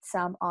predict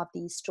some of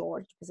these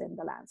stores within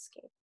the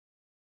landscape.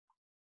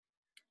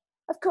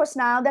 Of course,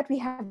 now that we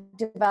have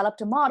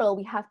developed a model,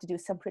 we have to do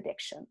some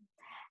prediction.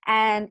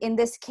 And in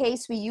this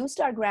case, we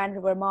used our Grand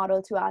River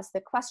model to ask the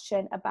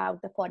question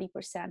about the 40%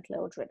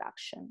 load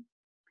reduction.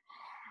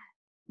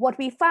 what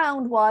we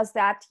found was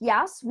that,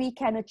 yes, we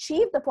can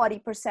achieve the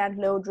 40%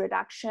 load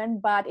reduction,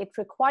 but it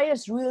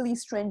requires really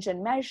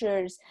stringent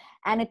measures.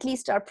 And at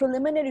least our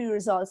preliminary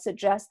results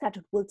suggest that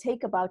it will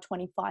take about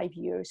 25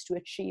 years to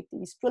achieve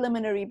these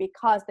preliminary,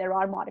 because there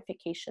are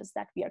modifications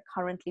that we are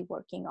currently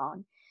working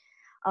on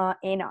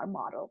in our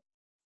model.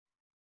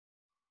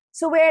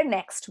 So where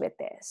next with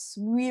this?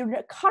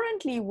 We're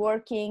currently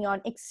working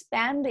on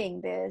expanding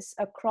this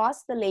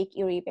across the Lake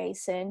Erie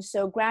Basin.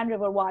 So Grand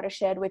River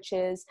Watershed, which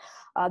is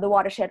the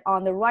watershed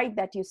on the right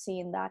that you see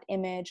in that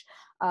image,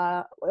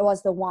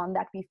 was the one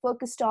that we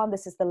focused on.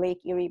 This is the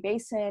Lake Erie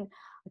Basin.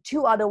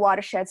 Two other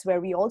watersheds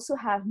where we also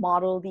have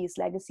modeled these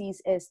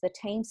legacies is the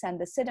Thames and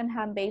the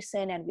Sydenham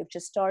Basin, and we've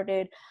just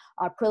started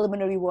our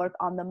preliminary work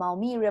on the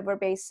Maumee River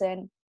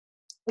Basin.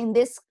 In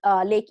this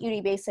Lake Erie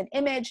Basin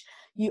image,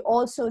 you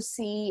also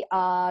see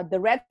the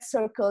red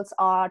circles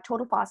are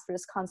total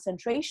phosphorus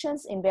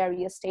concentrations in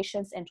various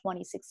stations in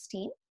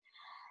 2016.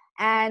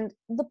 And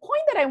the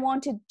point that I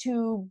wanted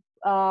to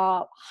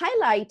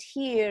highlight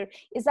here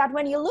is that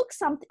when you look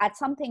at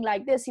something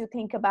like this, you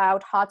think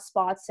about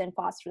hotspots and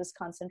phosphorus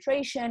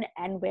concentration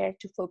and where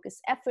to focus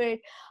effort.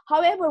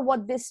 However,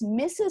 what this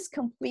misses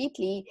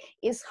completely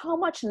is how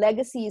much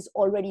legacy is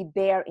already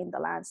there in the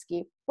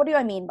landscape. What do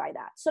I mean by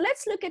that? So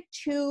let's look at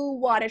two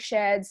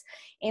watersheds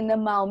in the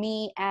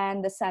Maumee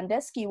and the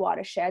Sandusky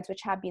watersheds,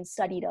 which have been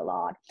studied a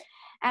lot.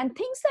 And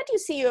things that you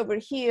see over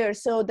here,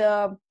 so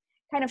the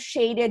kind of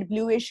shaded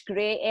bluish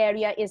gray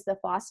area is the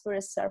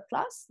phosphorus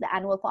surplus, the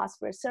annual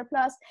phosphorus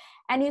surplus.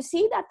 And you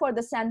see that for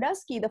the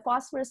Sandusky, the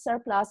phosphorus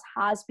surplus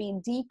has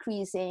been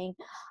decreasing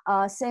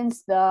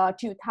since the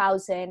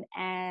 2000,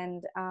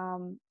 and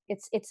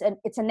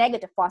it's a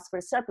negative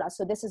phosphorus surplus.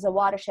 So this is a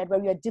watershed where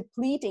we are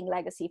depleting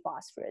legacy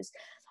phosphorus.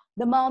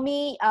 The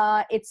Maumee,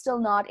 it's still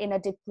not in a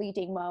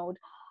depleting mode.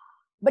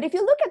 But if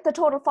you look at the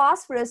total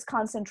phosphorus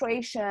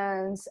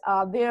concentrations,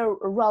 they're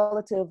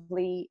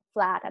relatively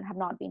flat and have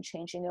not been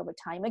changing over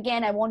time.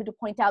 Again, I wanted to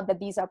point out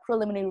that these are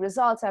preliminary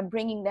results. I'm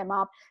bringing them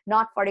up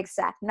not for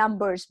exact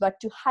numbers,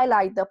 but to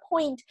highlight the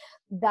point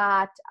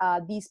that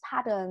these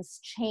patterns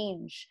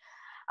change.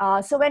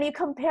 So when you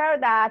compare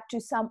that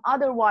to some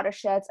other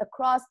watersheds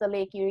across the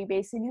Lake Erie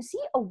Basin, you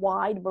see a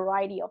wide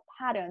variety of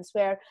patterns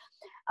where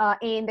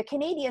in the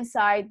Canadian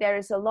side, there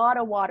is a lot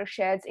of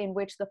watersheds in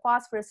which the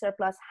phosphorus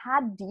surplus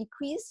had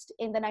decreased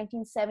in the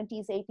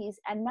 1970s, 80s,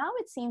 and now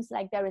it seems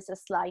like there is a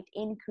slight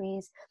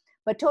increase,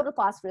 but total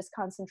phosphorus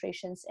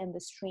concentrations in the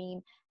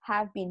stream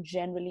have been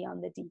generally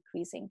on the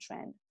decreasing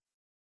trend.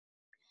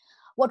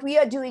 What we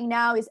are doing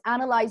now is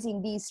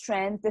analyzing these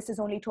trends. This is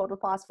only total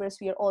phosphorus.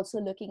 We are also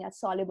looking at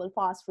soluble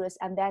phosphorus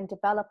and then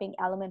developing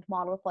element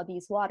model for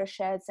these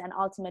watersheds and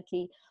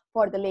ultimately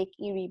for the Lake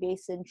Erie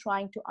Basin,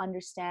 trying to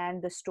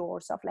understand the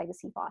stores of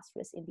legacy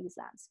phosphorus in these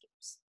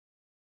landscapes.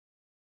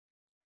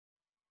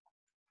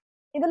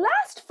 In the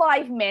last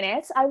 5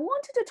 minutes, I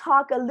wanted to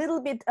talk a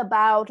little bit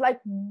about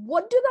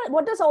what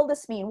does all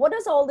this mean? What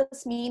does all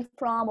this mean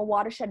from a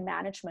watershed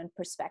management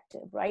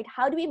perspective, right?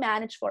 How do we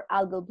manage for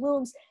algal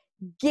blooms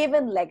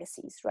given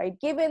legacies, right?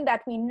 Given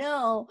that we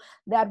know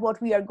that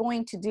what we are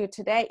going to do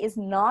today is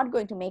not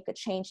going to make a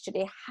change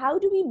today, how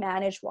do we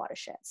manage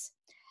watersheds?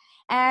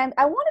 And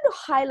I wanted to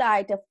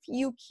highlight a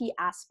few key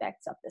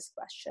aspects of this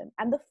question.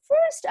 And the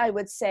first I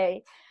would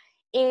say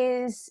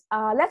is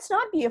let's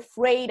not be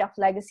afraid of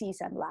legacies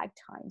and lag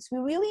times. We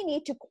really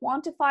need to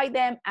quantify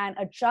them and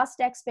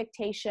adjust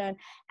expectation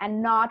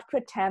and not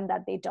pretend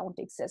that they don't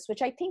exist,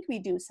 which I think we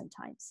do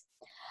sometimes.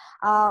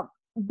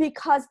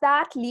 Because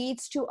that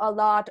leads to a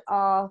lot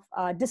of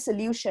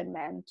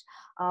disillusionment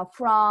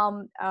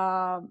from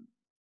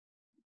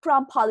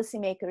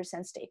policymakers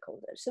and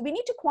stakeholders. So we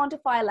need to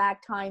quantify lag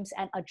times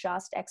and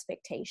adjust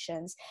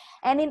expectations.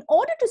 And in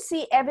order to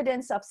see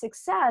evidence of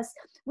success,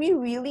 we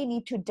really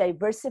need to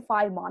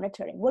diversify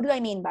monitoring. What do I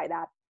mean by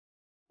that?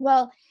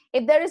 Well,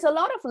 if there is a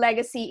lot of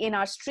legacy in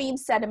our stream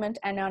sediment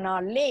and on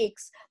our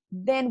lakes,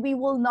 then we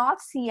will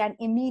not see an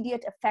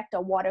immediate effect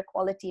of water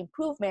quality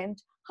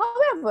improvement.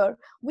 However,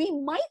 we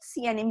might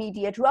see an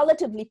immediate,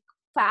 relatively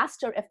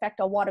faster effect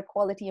of water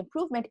quality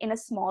improvement in a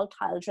small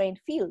tile drained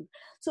field.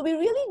 So we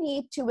really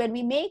need to, when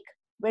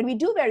we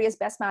do various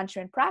best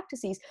management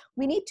practices,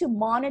 we need to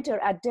monitor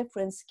at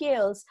different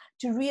scales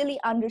to really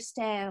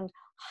understand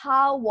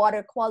how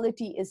water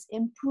quality is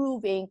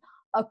improving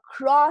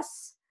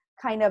across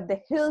kind of the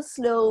hill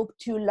slope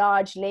to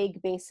large lake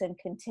basin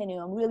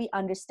continuum, really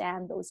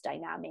understand those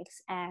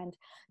dynamics and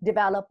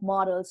develop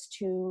models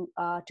to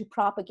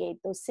propagate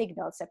those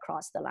signals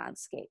across the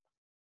landscape.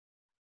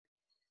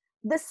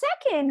 The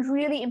second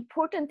really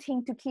important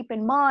thing to keep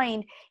in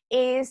mind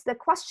is the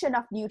question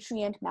of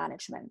nutrient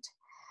management.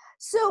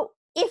 So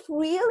if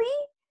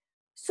really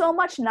so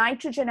much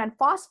nitrogen and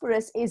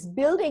phosphorus is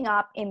building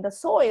up in the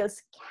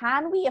soils,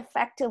 can we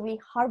effectively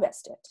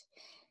harvest it?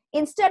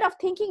 Instead of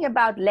thinking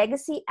about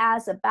legacy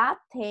as a bad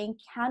thing,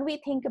 can we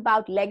think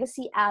about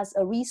legacy as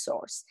a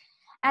resource?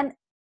 And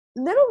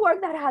little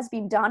work that has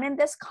been done in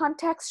this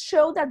context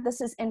show that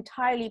this is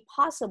entirely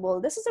possible.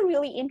 This is a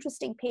really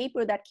interesting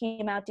paper that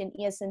came out in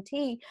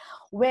ESNT,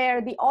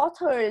 where the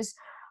authors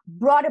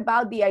brought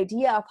about the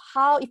idea of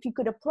how, if you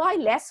could apply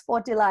less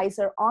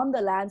fertilizer on the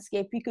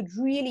landscape, we could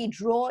really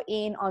draw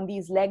in on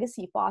these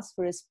legacy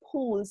phosphorus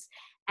pools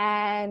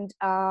and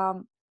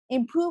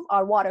improve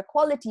our water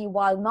quality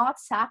while not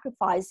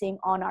sacrificing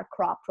on our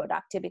crop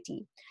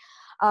productivity.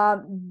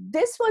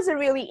 This was a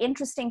really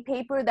interesting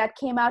paper that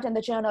came out in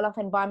the Journal of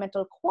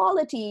Environmental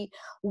Quality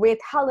with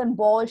Helen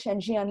Walsh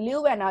and Jian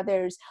Liu and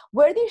others,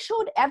 where they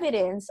showed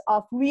evidence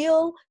of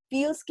real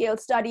field scale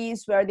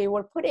studies where they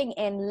were putting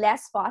in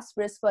less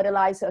phosphorus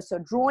fertilizer, so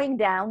drawing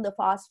down the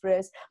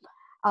phosphorus.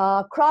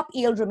 Crop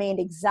yield remained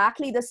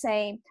exactly the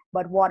same,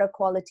 but water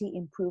quality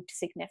improved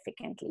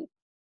significantly.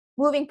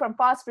 Moving from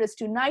phosphorus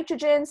to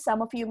nitrogen,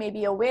 some of you may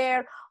be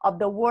aware of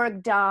the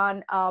work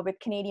done with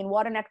Canadian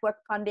Water Network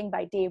funding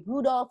by Dave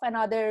Rudolph and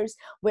others,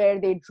 where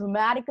they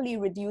dramatically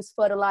reduced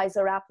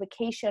fertilizer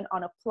application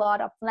on a plot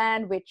of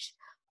land which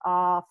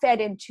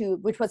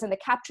which was in the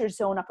capture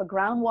zone of a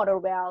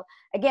groundwater well.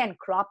 Again,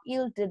 crop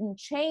yield didn't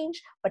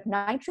change, but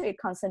nitrate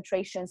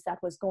concentrations that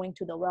was going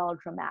to the well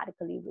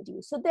dramatically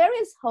reduced. So there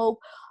is hope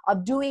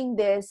of doing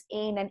this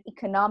in an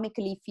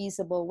economically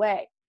feasible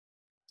way.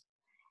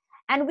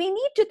 And we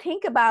need to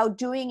think about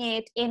doing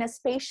it in a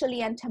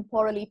spatially and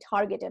temporally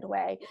targeted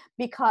way,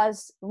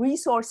 because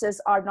resources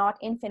are not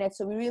infinite.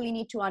 So we really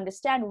need to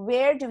understand,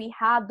 where do we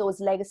have those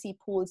legacy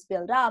pools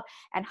built up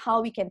and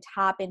how we can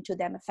tap into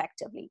them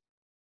effectively.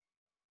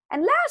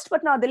 And last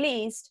but not the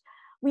least,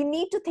 we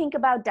need to think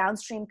about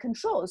downstream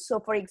controls. So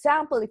for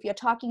example, if you're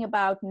talking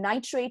about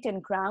nitrate in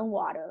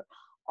groundwater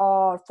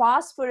or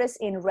phosphorus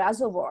in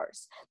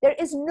reservoirs, there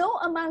is no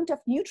amount of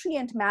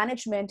nutrient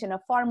management in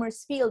a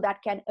farmer's field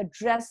that can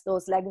address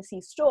those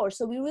legacy stores.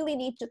 So we really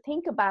need to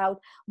think about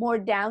more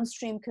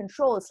downstream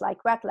controls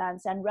like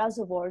wetlands and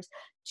reservoirs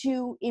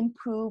to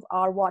improve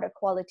our water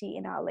quality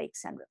in our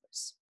lakes and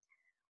rivers.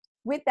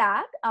 With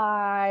that,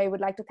 I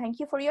would like to thank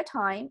you for your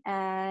time,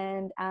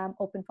 and I'm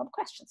open for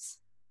questions.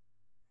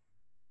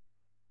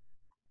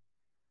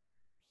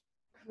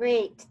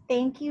 Great.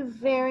 Thank you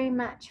very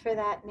much for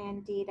that,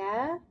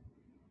 Nandita.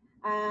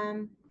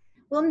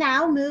 We'll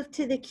now move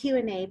to the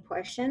Q&A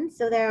portion.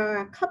 So there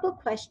are a couple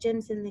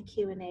questions in the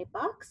Q&A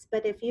box,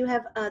 but if you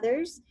have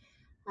others,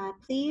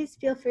 please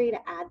feel free to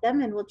add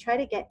them, and we'll try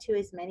to get to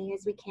as many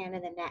as we can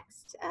in the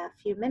next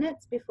few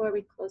minutes before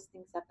we close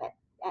things up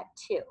at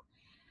 2.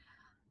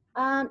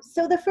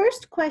 So the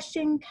first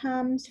question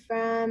comes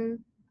from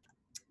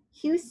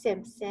Hugh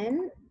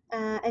Simpson.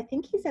 I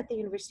think he's at the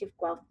University of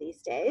Guelph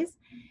these days.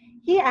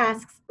 He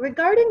asks,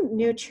 regarding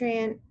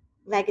nutrient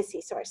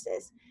legacy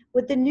sources,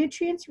 would the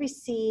nutrients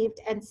received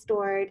and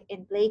stored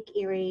in Lake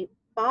Erie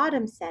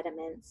bottom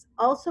sediments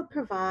also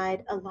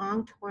provide a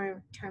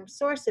long-term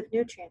source of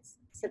nutrients,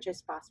 such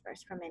as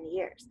phosphorus, for many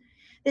years?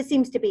 This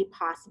seems to be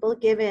possible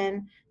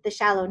given the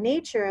shallow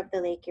nature of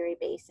the Lake Erie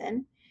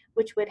Basin,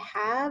 which would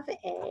have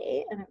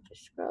and I'm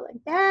just scrolling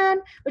down,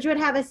 which would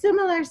have a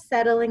similar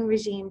settling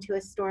regime to a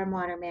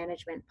stormwater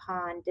management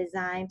pond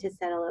designed to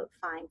settle out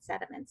fine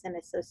sediments and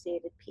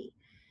associated peat.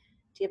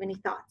 Do you have any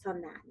thoughts on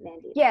that,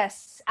 Nandita?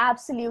 Yes,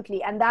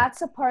 absolutely. And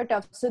that's a part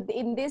of, so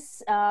in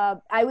this,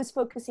 I was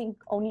focusing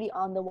only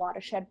on the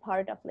watershed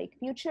part of Lake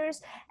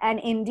Futures, and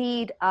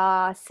indeed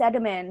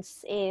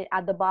sediments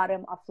at the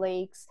bottom of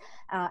lakes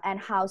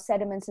and how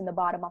sediments in the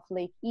bottom of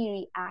Lake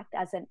Erie act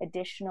as an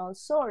additional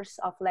source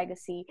of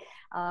legacy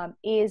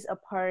is a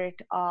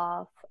part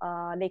of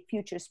Lake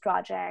Futures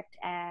project.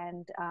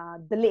 And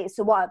the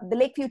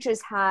Lake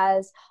Futures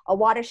has a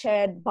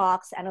watershed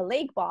box and a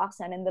lake box.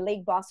 And in the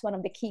lake box, one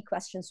of the key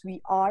questions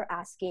we are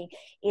asking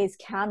is,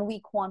 can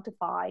we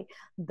quantify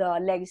the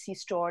legacy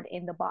stored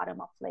in the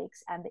bottom of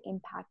lakes and the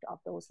impact of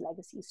those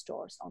legacy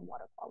stores on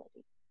water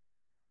quality?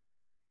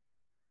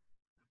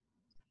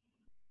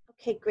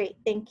 Okay, great,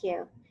 thank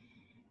you.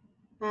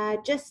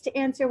 Just to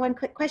answer one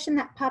quick question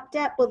that popped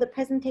up, will the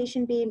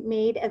presentation be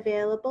made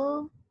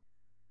available?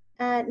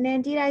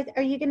 Nandita,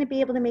 are you going to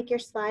be able to make your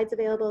slides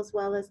available as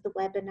well as the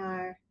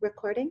webinar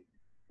recording?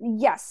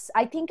 Yes,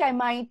 I think I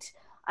might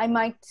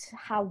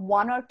have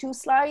 1 or 2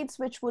 slides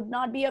which would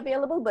not be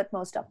available, but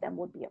most of them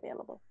would be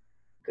available.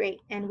 Great,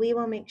 and we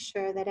will make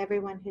sure that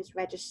everyone who's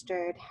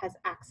registered has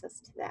access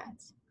to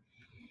that.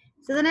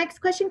 So the next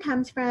question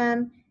comes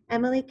from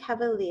Emily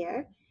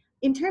Cavalier.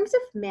 In terms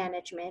of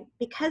management,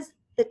 because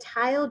the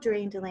tile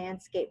drained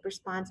landscape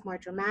responds more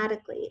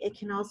dramatically, it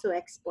can also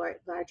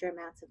export larger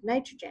amounts of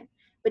nitrogen.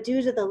 But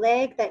due to the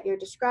lag that you're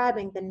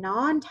describing, the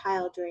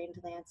non-tile drained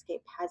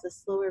landscape has a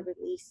slower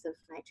release of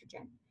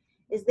nitrogen.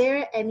 Is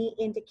there any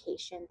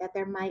indication that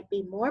there might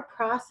be more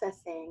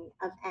processing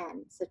of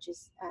N, such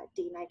as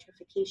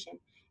denitrification,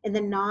 in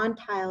the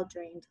non-tile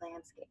drained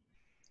landscape?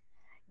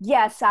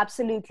 Yes,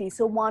 absolutely.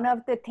 So one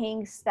of the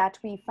things that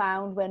we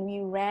found when we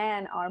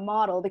ran our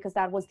model, because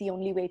that was the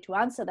only way to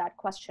answer that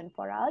question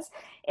for us,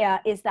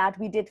 is that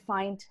we did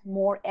find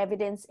more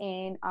evidence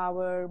in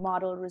our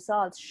model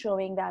results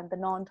showing that the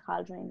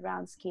non-tile drain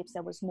landscapes,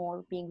 there was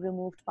more being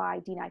removed by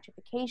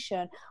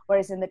denitrification,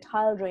 whereas in the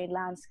tile drain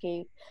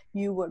landscape,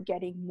 you were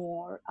getting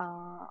more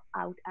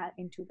out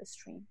into the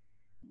stream.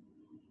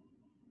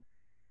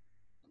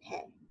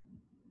 Okay,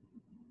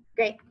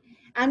 great.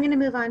 I'm going to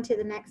move on to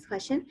the next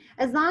question.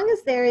 As long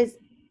as there is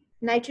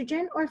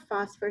nitrogen or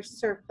phosphorus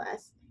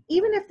surplus,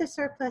 even if the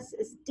surplus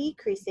is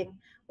decreasing,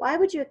 why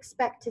would you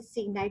expect to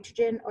see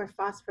nitrogen or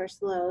phosphorus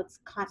loads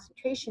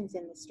concentrations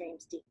in the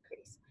streams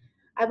decrease?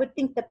 I would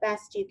think the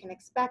best you can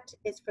expect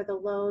is for the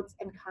loads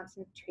and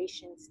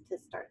concentrations to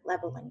start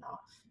leveling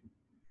off.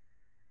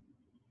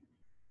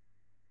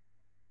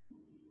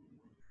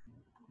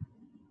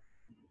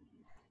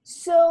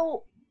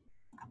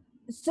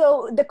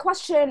 So the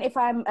question, if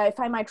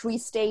I might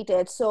restate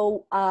it,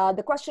 so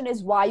the question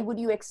is, why would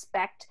you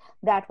expect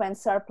that when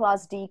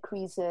surplus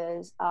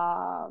decreases,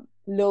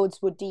 loads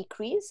would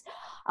decrease?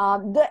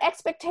 The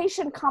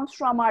expectation comes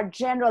from our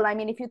general, I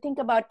mean, if you think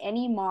about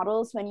any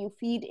models, when you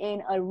feed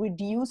in a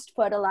reduced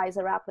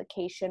fertilizer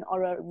application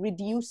or a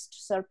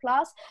reduced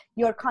surplus,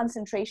 your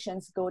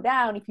concentrations go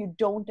down if you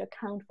don't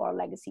account for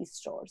legacy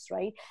stores,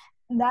 right?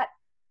 That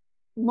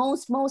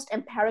most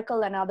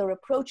empirical and other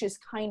approaches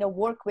kind of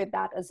work with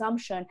that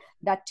assumption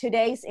that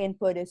today's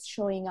input is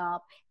showing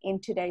up in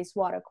today's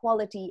water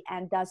quality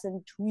and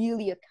doesn't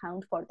really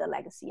account for the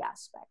legacy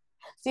aspect.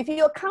 So if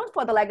you account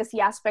for the legacy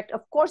aspect,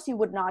 of course you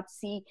would not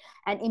see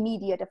an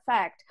immediate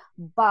effect,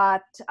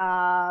 but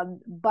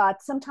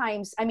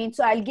sometimes, I mean,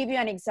 so I'll give you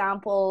an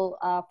example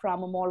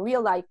from a more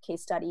real life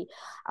case study.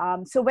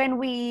 So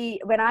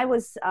when I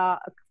was a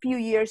few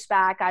years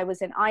back, I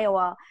was in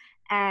Iowa,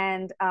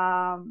 and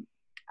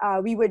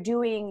we were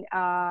doing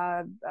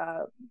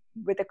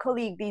with a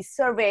colleague these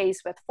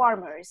surveys with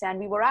farmers, and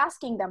we were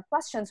asking them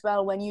questions.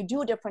 Well, when you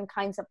do different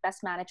kinds of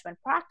pest management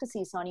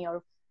practices on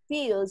your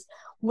fields,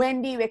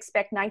 when do you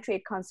expect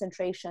nitrate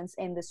concentrations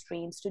in the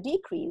streams to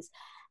decrease?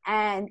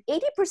 And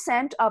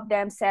 80% of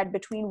them said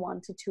between 1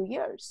 to 2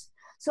 years.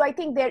 So I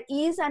think there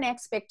is an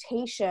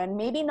expectation,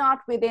 maybe not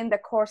within the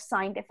core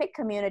scientific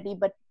community,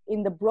 but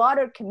in the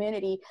broader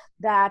community,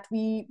 that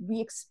we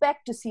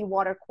expect to see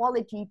water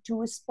quality to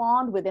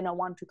respond within a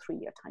 1 to 3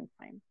 year time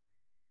frame.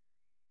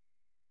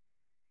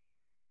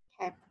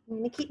 Okay, I'm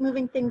going to keep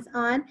moving things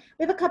on.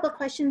 We have a couple of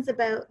questions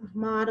about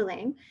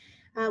modeling.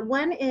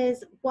 One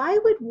is, why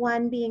would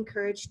one be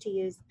encouraged to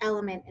use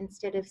Element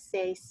instead of,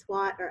 say,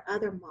 SWOT or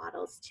other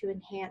models to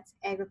enhance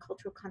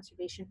agricultural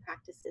conservation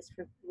practices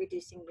for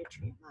reducing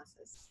nutrient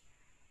losses?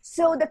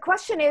 So the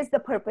question is the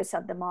purpose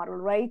of the model,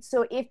 right?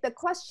 So if the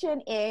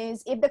question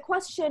is, if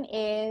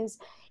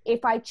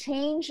I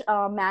change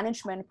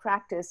management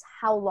practice,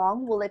 how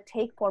long will it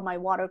take for my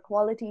water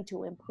quality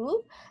to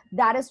improve?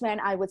 That is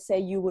when I would say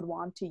you would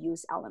want to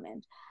use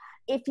Element.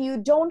 If you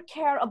don't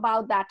care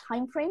about that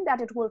time frame that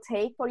it will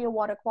take for your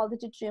water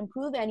quality to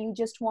improve, and you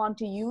just want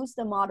to use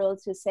the model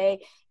to say,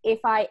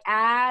 if I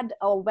add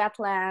a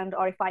wetland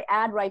or if I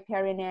add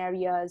riparian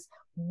areas,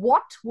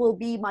 what will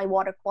be my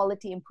water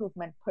quality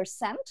improvement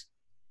 %?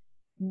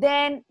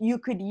 Then you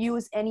could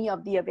use any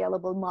of the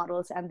available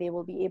models and they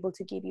will be able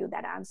to give you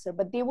that answer.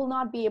 But they will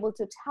not be able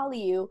to tell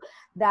you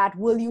that,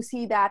 will you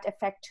see that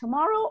effect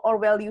tomorrow or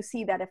will you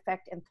see that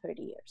effect in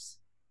 30 years?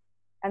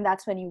 And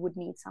that's when you would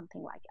need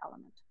something like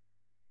Element.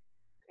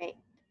 Great.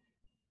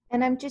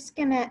 And I'm just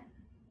going to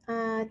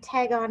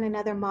tag on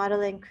another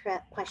modeling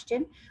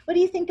question. What do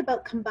you think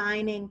about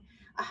combining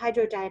a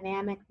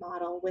hydrodynamic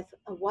model with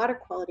a water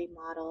quality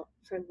model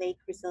for lake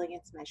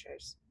resilience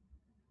measures?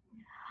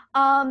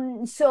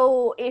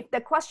 So if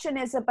the question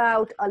is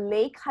about a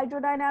lake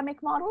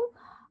hydrodynamic model,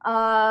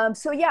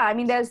 so yeah, I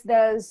mean, there's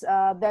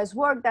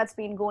work that's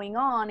been going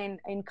on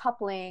in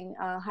coupling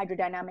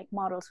hydrodynamic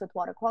models with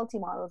water quality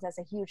models. There's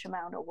a huge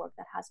amount of work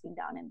that has been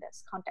done in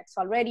this context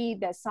already.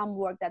 There's some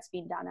work that's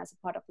been done as a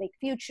part of Lake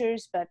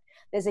Futures, but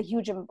there's a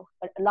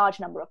large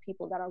number of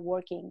people that are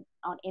working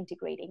on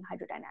integrating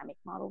hydrodynamic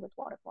model with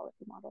water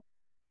quality model.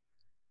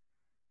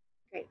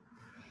 Great.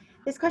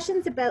 This question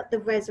is about the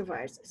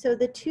reservoirs. So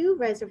the two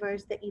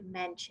reservoirs that you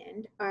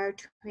mentioned are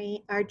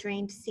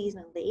drained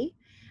seasonally.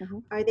 Mm-hmm.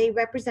 Are they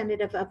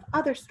representative of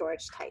other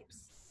storage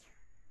types?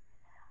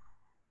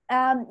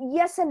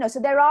 Yes and no. So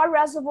there are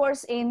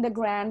reservoirs in the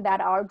ground that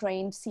are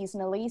drained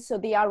seasonally. So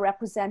they are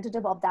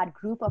representative of that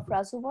group of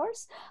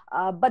reservoirs.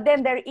 But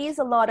then there is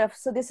a lot of,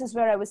 so this is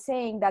where I was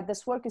saying that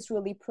this work is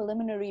really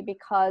preliminary,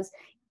 because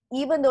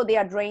even though they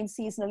are drained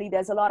seasonally,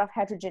 there's a lot of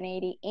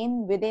heterogeneity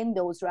within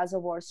those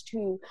reservoirs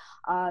too.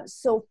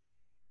 So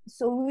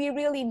we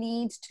really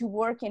need to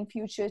work in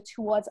future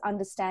towards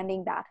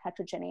understanding that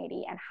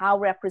heterogeneity and how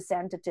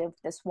representative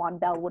this one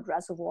Bellwood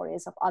reservoir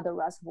is of other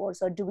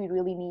reservoirs, or do we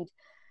really need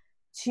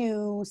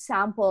to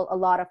sample a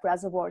lot of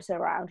reservoirs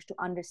around to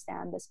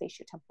understand the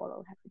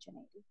spatiotemporal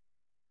heterogeneity.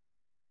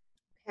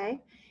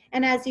 Okay.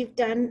 And as you've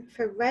done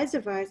for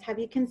reservoirs, have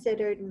you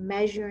considered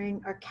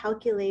measuring or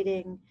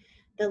calculating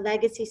the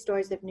legacy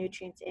stores of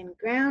nutrients in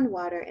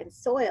groundwater and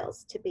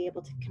soils to be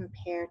able to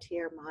compare to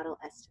your model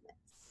estimates?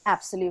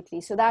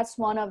 Absolutely. So that's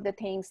one of the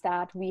things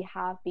that we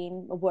have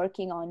been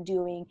working on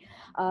doing.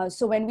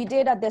 So when we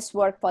did this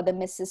work for the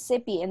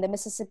Mississippi, in the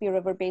Mississippi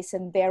River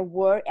Basin, there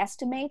were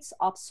estimates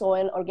of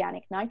soil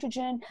organic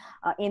nitrogen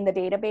in the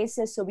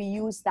databases. So we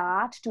use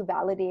that to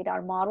validate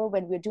our model.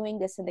 When we're doing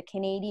this in the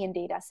Canadian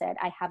data set,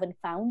 I haven't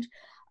found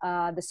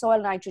the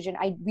soil nitrogen.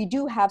 We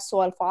do have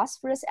soil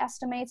phosphorus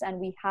estimates, and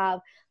we have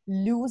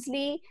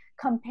loosely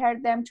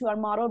compared them to our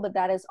model, but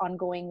that is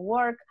ongoing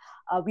work.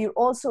 We're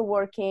also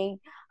working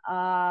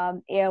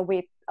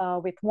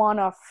with one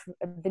of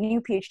the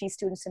new PhD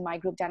students in my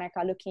group,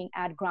 Danica, looking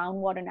at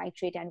groundwater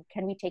nitrate, and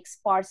can we take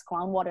sparse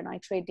groundwater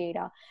nitrate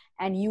data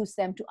and use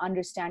them to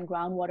understand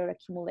groundwater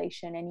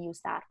accumulation and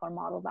use that for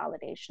model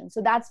validation.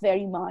 So that's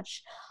very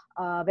much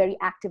a very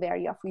active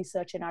area of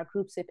research in our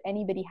groups. If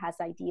anybody has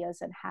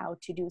ideas on how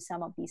to do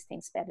some of these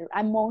things better.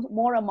 I'm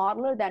more a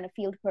modeler than a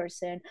field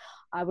person.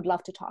 I would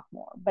love to talk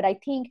more, but I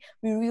think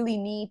we really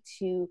need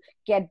to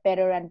get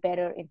better and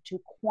better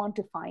into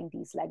quantifying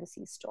these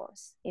legacy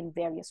stores in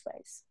various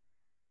ways.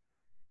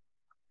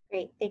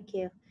 Great, thank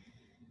you.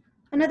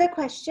 Another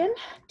question,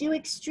 do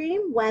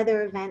extreme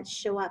weather events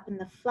show up in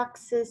the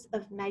fluxes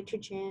of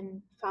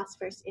nitrogen,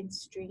 phosphorus in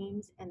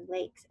streams and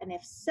lakes? And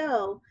if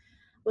so,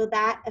 will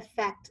that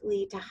effect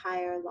lead to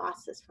higher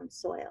losses from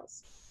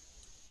soils?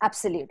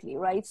 Absolutely,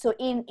 right? So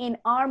in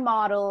our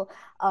model,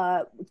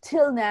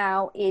 till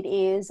now, it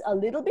is a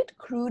little bit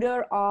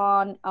cruder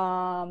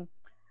on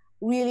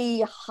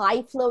really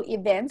high flow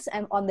events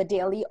and on the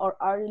daily or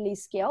hourly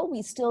scale.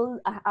 We still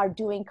are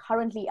doing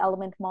currently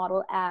element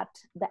model at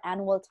the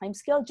annual time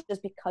scale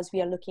just because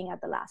we are looking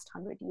at the last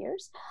 100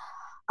 years.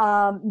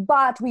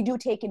 But we do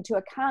take into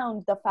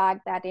account the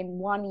fact that in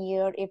 1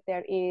 year, if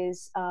there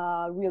is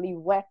a really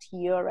wet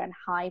year and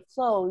high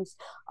flows,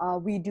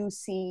 we do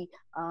see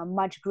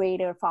much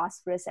greater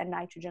phosphorus and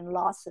nitrogen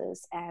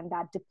losses, and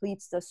that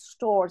depletes the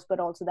stores, but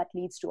also that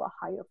leads to a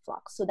higher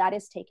flux. So that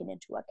is taken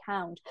into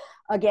account.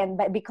 Again,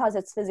 because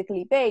it's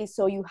physically based,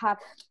 so you have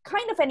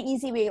kind of an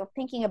easy way of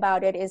thinking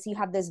about it is you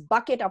have this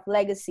bucket of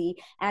legacy,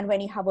 and when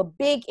you have a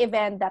big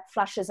event that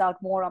flushes out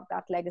more of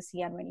that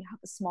legacy, and when you have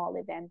a small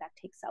event that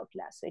takes out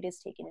less. So it is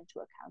taken into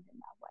account in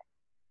that way.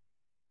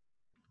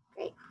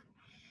 Great.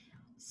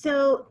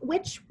 So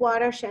which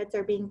watersheds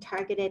are being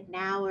targeted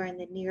now or in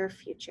the near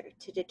future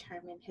to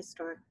determine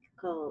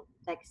historical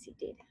legacy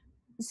data?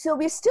 So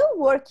we're still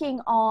working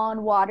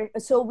on water.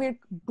 So we're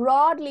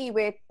broadly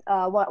with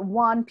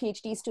one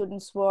PhD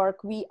student's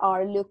work, we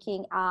are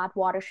looking at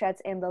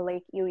watersheds in the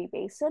Lake Erie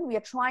Basin. We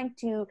are trying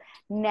to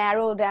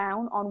narrow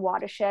down on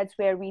watersheds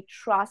where we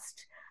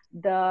trust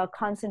the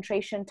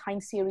concentration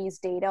time series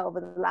data over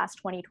the last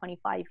 20,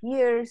 25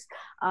 years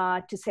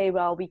to say,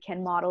 well, we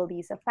can model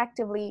these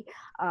effectively.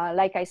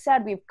 Like I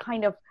said, we've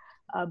kind of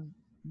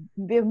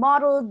we've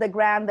modeled the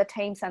Grand, the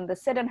Thames, and the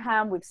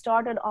Sydenham. We've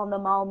started on the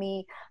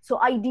Maumee.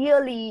 So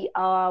ideally,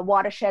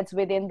 watersheds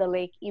within the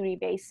Lake Erie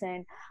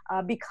Basin,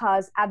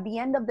 because at the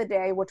end of the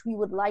day, what we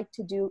would like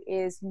to do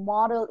is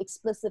model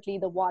explicitly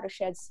the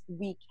watersheds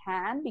we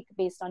can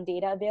based on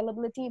data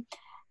availability,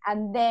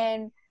 and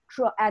then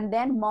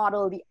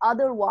model the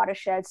other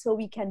watersheds so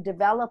we can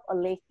develop a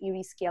Lake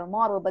Erie scale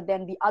model, but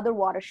then the other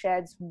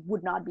watersheds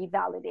would not be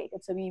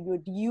validated. So we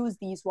would use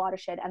these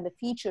watershed and the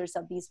features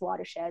of these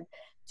watersheds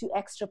to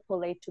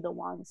extrapolate to the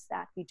ones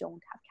that we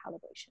don't have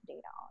calibration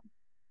data on.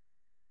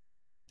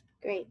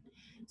 Great.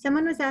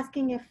 Someone was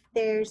asking if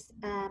there's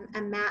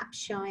a map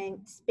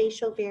showing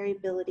spatial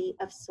variability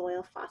of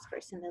soil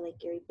phosphorus in the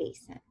Lake Erie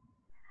Basin.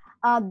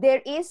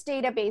 There is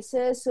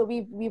databases. So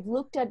we've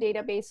looked at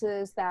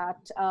databases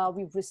that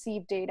we've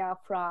received data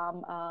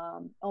from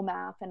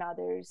OMAP and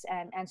others.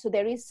 And so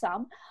there is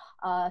some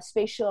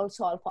spatial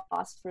soil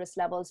phosphorus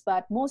levels,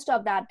 but most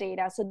of that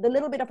data, so the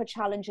little bit of a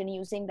challenge in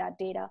using that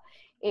data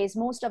is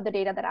most of the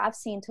data that I've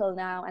seen till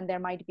now, and there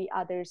might be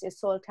others, is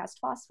soil test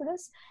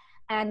phosphorus.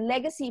 And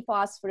legacy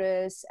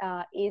phosphorus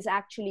is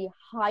actually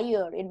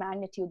higher in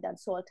magnitude than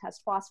soil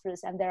test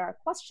phosphorus. And there are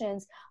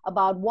questions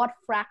about what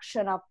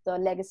fraction of the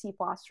legacy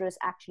phosphorus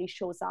actually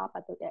shows up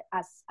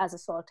as a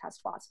soil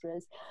test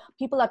phosphorus.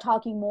 People are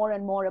talking more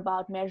and more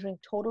about measuring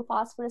total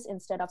phosphorus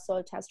instead of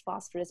soil test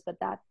phosphorus, but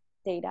that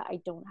data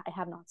I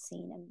have not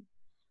seen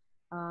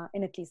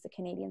in at least the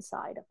Canadian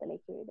side of the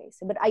Lake Erie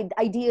Basin. But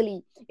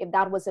ideally, if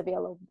that was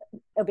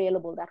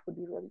available, that would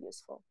be really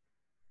useful.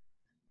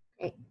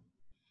 Great.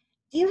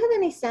 Do you have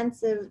any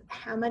sense of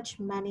how much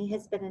money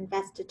has been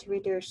invested to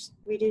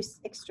reduce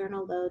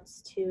external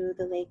loads to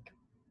the lake,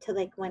 to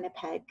Lake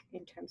Winnipeg,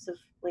 in terms of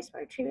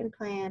wastewater treatment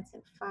plants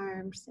and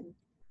farms? And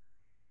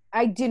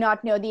I do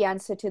not know the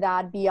answer to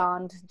that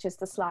beyond just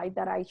the slide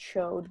that I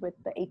showed with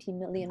the $18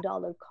 million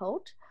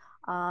quote.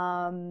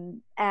 So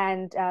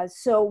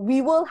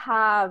we will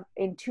have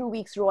in 2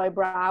 weeks Roy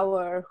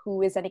Brower,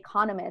 who is an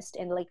economist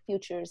in Lake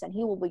Futures, and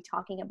he will be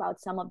talking about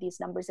some of these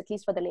numbers, at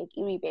least for the Lake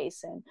Erie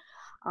Basin.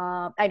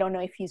 I don't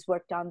know if he's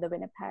worked on the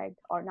Winnipeg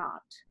or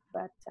not,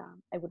 but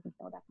I wouldn't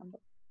know that number.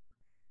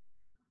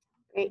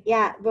 Great.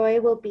 Yeah, Roy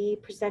will be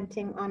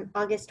presenting on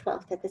August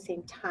 12th at the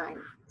same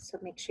time. So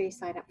make sure you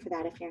sign up for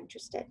that if you're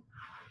interested.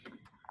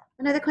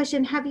 Another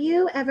question, have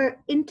you ever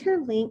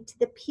interlinked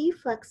the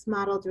P-flux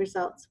modeled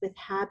results with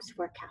HABs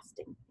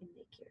forecasting in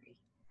Lake Erie?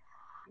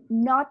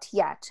 Not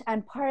yet.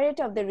 And part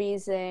of the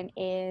reason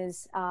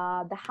is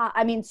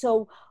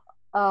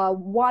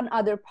one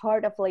other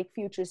part of Lake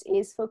Futures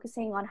is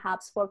focusing on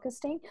HABs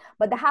forecasting,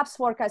 but the HABs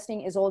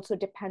forecasting is also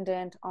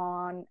dependent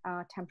on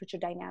temperature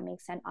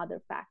dynamics and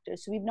other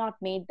factors. So we've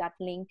not made that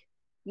link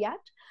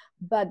yet,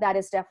 but that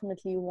is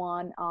definitely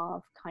one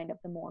of kind of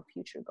the more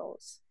future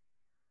goals.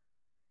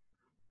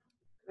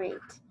 Great.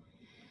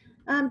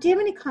 Do you have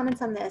any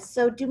comments on this?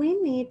 So do we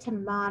need to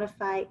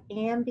modify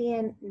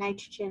ambient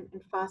nitrogen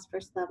and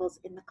phosphorus levels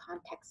in the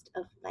context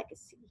of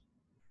Legacy?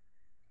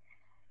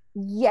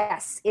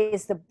 Yes,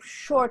 is the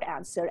short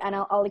answer, and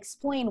I'll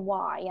explain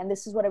why. And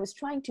this is what I was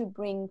trying to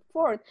bring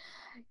forth,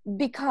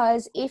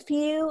 because if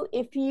you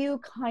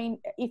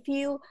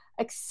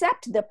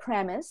accept the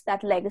premise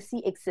that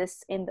Legacy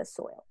exists in the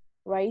soil,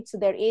 right? So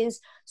there is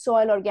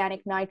soil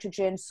organic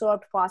nitrogen,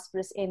 sorbed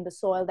phosphorus in the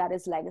soil, that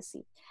is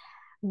Legacy.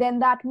 Then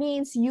that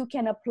means you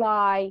can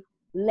apply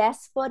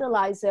less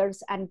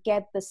fertilizers and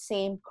get the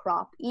same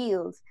crop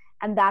yields,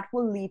 and that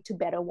will lead to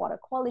better water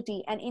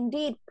quality. And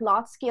indeed,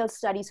 plot scale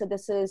studies, so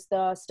this is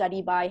the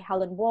study by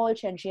Helen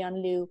Walsh and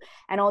Jian Liu,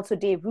 and also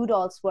Dave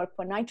Rudolph's work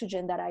for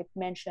nitrogen that I've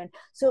mentioned.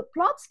 So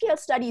plot scale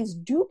studies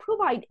do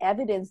provide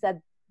evidence that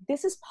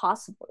this is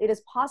possible. It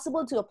is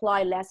possible to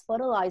apply less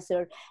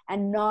fertilizer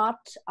and not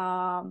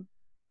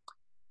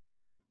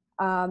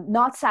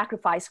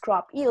sacrifice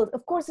crop yield.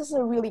 Of course, this is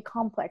a really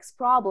complex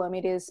problem.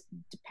 It is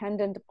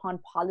dependent upon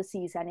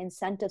policies and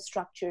incentive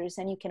structures,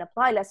 and you can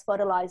apply less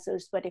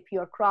fertilizers, but if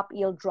your crop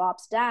yield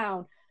drops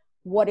down,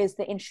 what is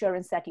the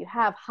insurance that you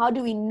have? How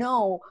do we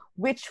know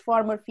which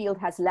farmer field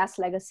has less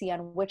Legacy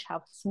and which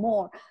has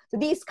more? So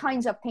these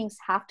kinds of things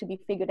have to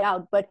be figured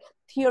out, but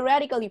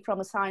theoretically,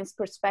 from a science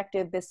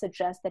perspective, this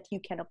suggests that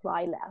you can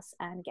apply less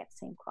and get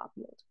same crop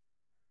yield.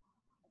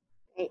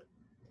 Great.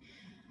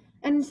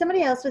 And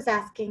somebody else was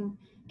asking,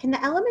 can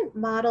the element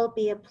model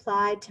be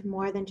applied to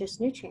more than just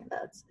nutrient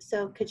loads?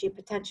 So could you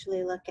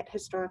potentially look at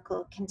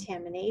historical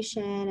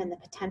contamination and the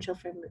potential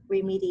for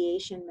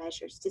remediation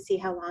measures to see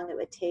how long it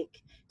would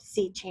take to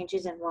see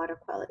changes in water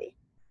quality?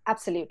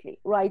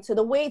 Absolutely, right. So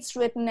the way it's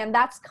written, and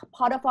that's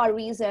part of our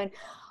reason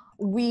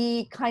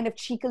we kind of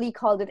cheekily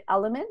called it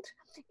element,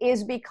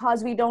 is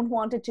because we don't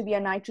want it to be a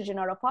nitrogen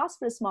or a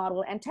phosphorus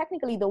model. And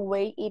technically, the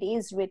way it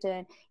is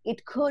written,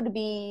 it could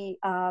be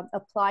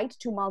applied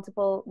to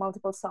multiple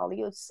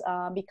solutes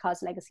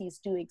because Legacies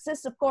do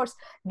exist. Of course,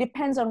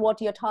 depends on what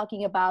you're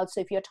talking about.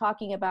 So if you're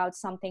talking about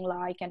something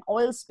like an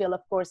oil spill,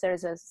 of course,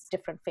 there's a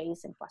different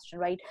phase in question,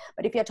 right?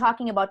 But if you're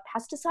talking about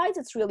pesticides,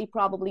 it's really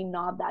probably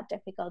not that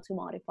difficult to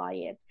modify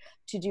it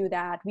to do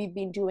that. We've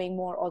been doing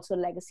more also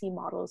Legacy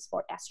models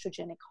for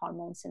estrogenic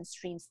hormones in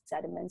stream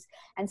sediments,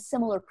 and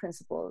similar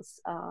principles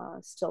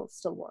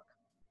still work.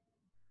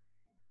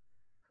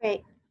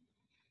 Great.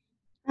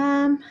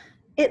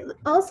 It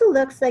also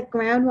looks like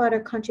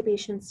groundwater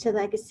contributions to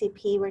Legacy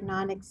P were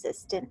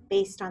non-existent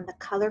based on the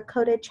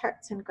color-coded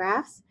charts and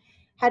graphs.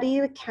 How do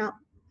you account,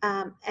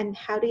 and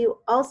how do you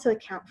also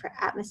account for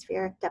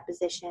atmospheric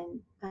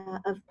deposition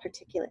of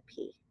particulate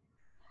P?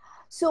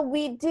 So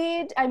we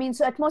did,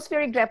 so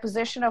atmospheric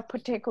deposition of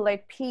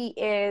particulate P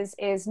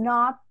is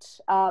not,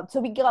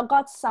 so we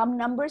got some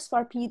numbers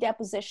for P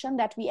deposition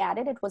that we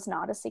added. It was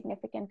not a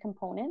significant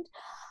component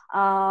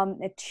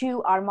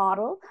to our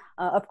model.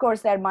 Of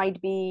course, there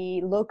might be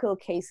local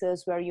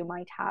cases where you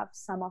might have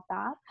some of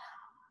that,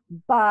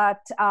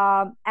 but,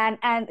 and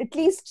at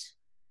least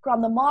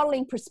from the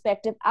modeling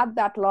perspective at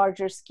that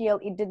larger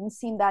scale, it didn't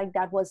seem like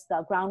that was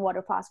the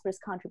groundwater phosphorus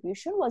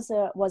contribution was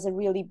a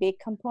really big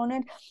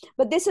component.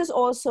 But these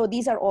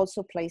are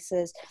also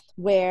places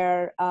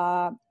where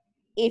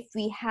if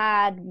we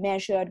had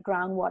measured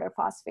groundwater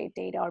phosphate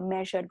data or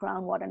measured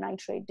groundwater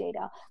nitrate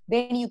data,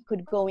 then you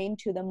could go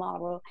into the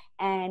model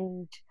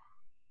and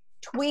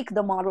tweak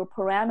the model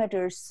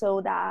parameters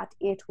so that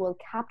it will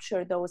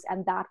capture those,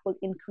 and that will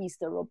increase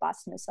the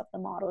robustness of the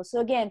model. So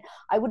again,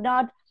 I would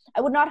not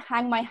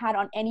hang my hat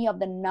on any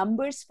of the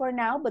numbers for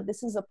now, but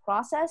this is a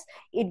process.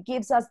 It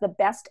gives us the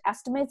best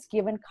estimates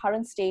given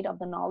current state of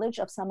the knowledge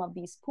of some of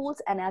these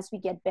pools. And as we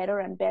get better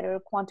and better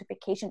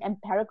quantification,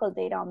 empirical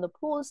data on the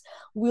pools,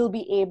 we'll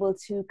be able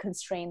to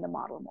constrain the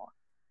model more.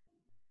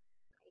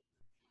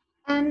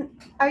 And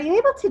are you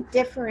able to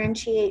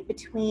differentiate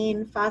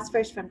between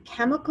phosphorus from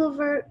chemical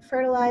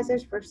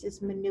fertilizers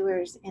versus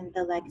manures in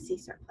the Legacy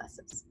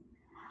surpluses?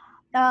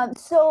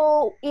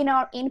 So in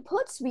our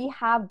inputs, we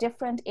have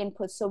different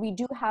inputs. So we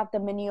do have the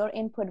manure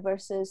input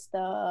versus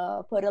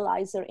the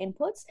fertilizer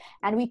inputs,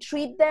 and we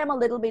treat them a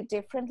little bit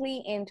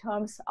differently in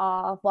terms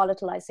of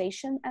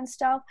volatilization and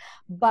stuff.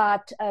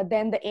 But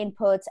then the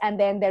inputs, and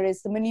then there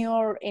is the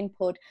manure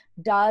input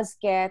does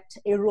get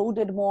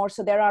eroded more.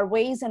 So there are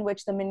ways in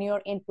which the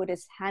manure input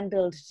is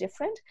handled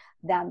different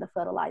than the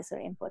fertilizer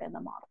input in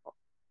the model.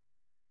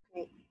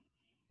 Great.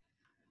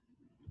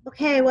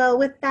 Okay, well,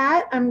 with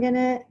that, I'm going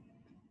to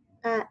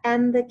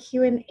end the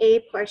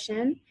Q&A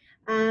portion.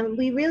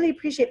 We really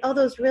appreciate all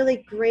those really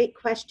great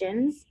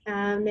questions.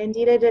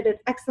 Nandita did an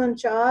excellent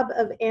job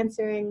of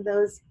answering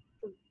those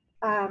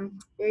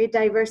very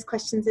diverse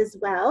questions as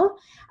well.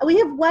 We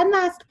have one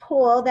last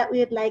poll that we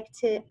would like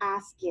to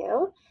ask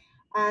you.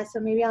 So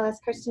maybe I'll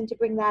ask Kristen to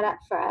bring that up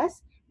for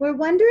us. We're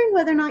wondering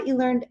whether or not you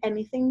learned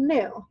anything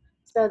new.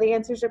 So the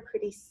answers are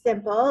pretty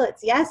simple.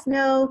 It's yes,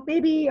 no,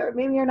 maybe, or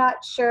maybe you're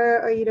not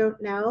sure or you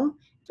don't know.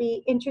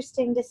 Be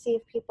interesting to see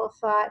if people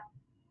thought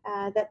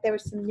that there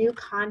was some new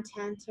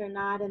content or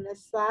not in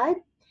this slide.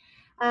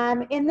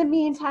 In the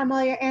meantime,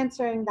 while you're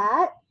answering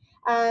that,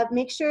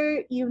 make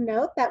sure you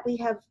note that we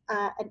have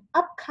an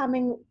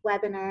upcoming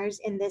webinars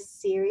in this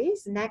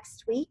series.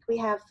 Next week, we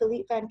have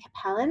Philippe Van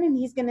Capellen, and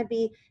he's going to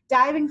be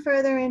diving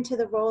further into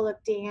the role of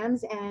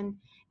dams and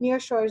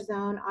nearshore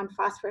zone on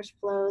phosphorus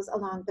flows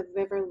along the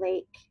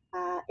river-lake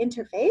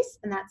interface,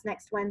 and that's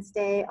next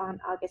Wednesday on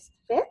August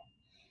 5th.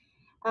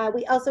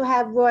 We also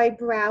have Roy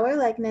Brower,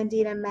 like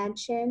Nandita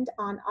mentioned,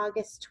 on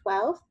August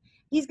 12th.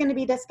 He's going to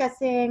be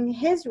discussing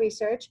his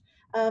research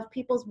of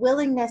people's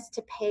willingness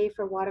to pay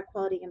for water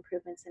quality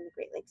improvements in the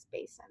Great Lakes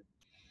Basin.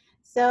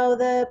 So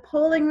the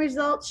polling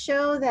results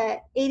show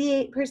that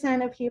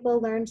 88% of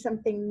people learned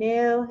something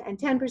new, and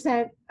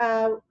 10%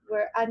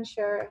 were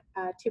unsure,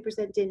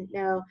 2% didn't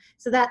know.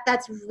 So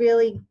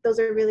those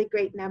are really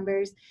great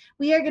numbers.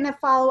 We are going to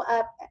follow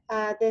up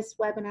this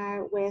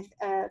webinar with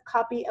a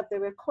copy of the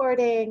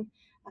recording,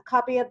 a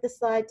copy of the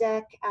slide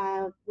deck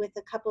with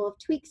a couple of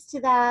tweaks to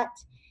that,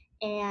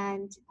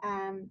 and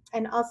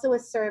also a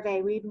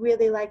survey. We'd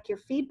really like your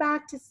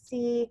feedback to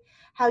see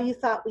how you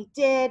thought we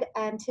did,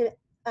 and to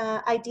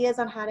ideas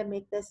on how to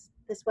make this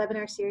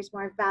webinar series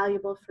more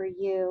valuable for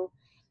you.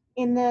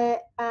 In the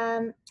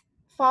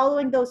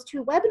following those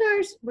two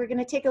webinars, we're going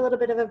to take a little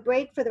bit of a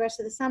break for the rest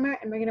of the summer,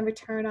 and we're going to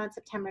return on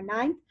September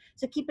 9th.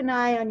 So keep an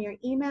eye on your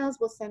emails.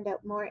 We'll send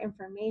out more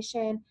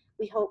information.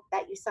 We hope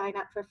that you sign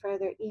up for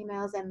further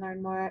emails and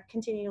learn more,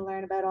 continue to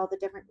learn about all the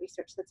different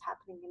research that's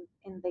happening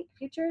in Lake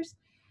Futures.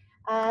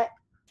 And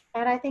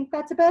I think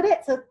that's about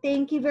it. So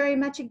thank you very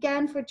much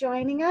again for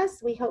joining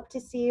us. We hope to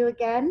see you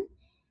again.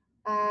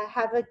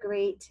 Have a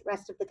great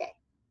rest of the day.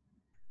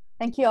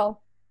 Thank you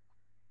all.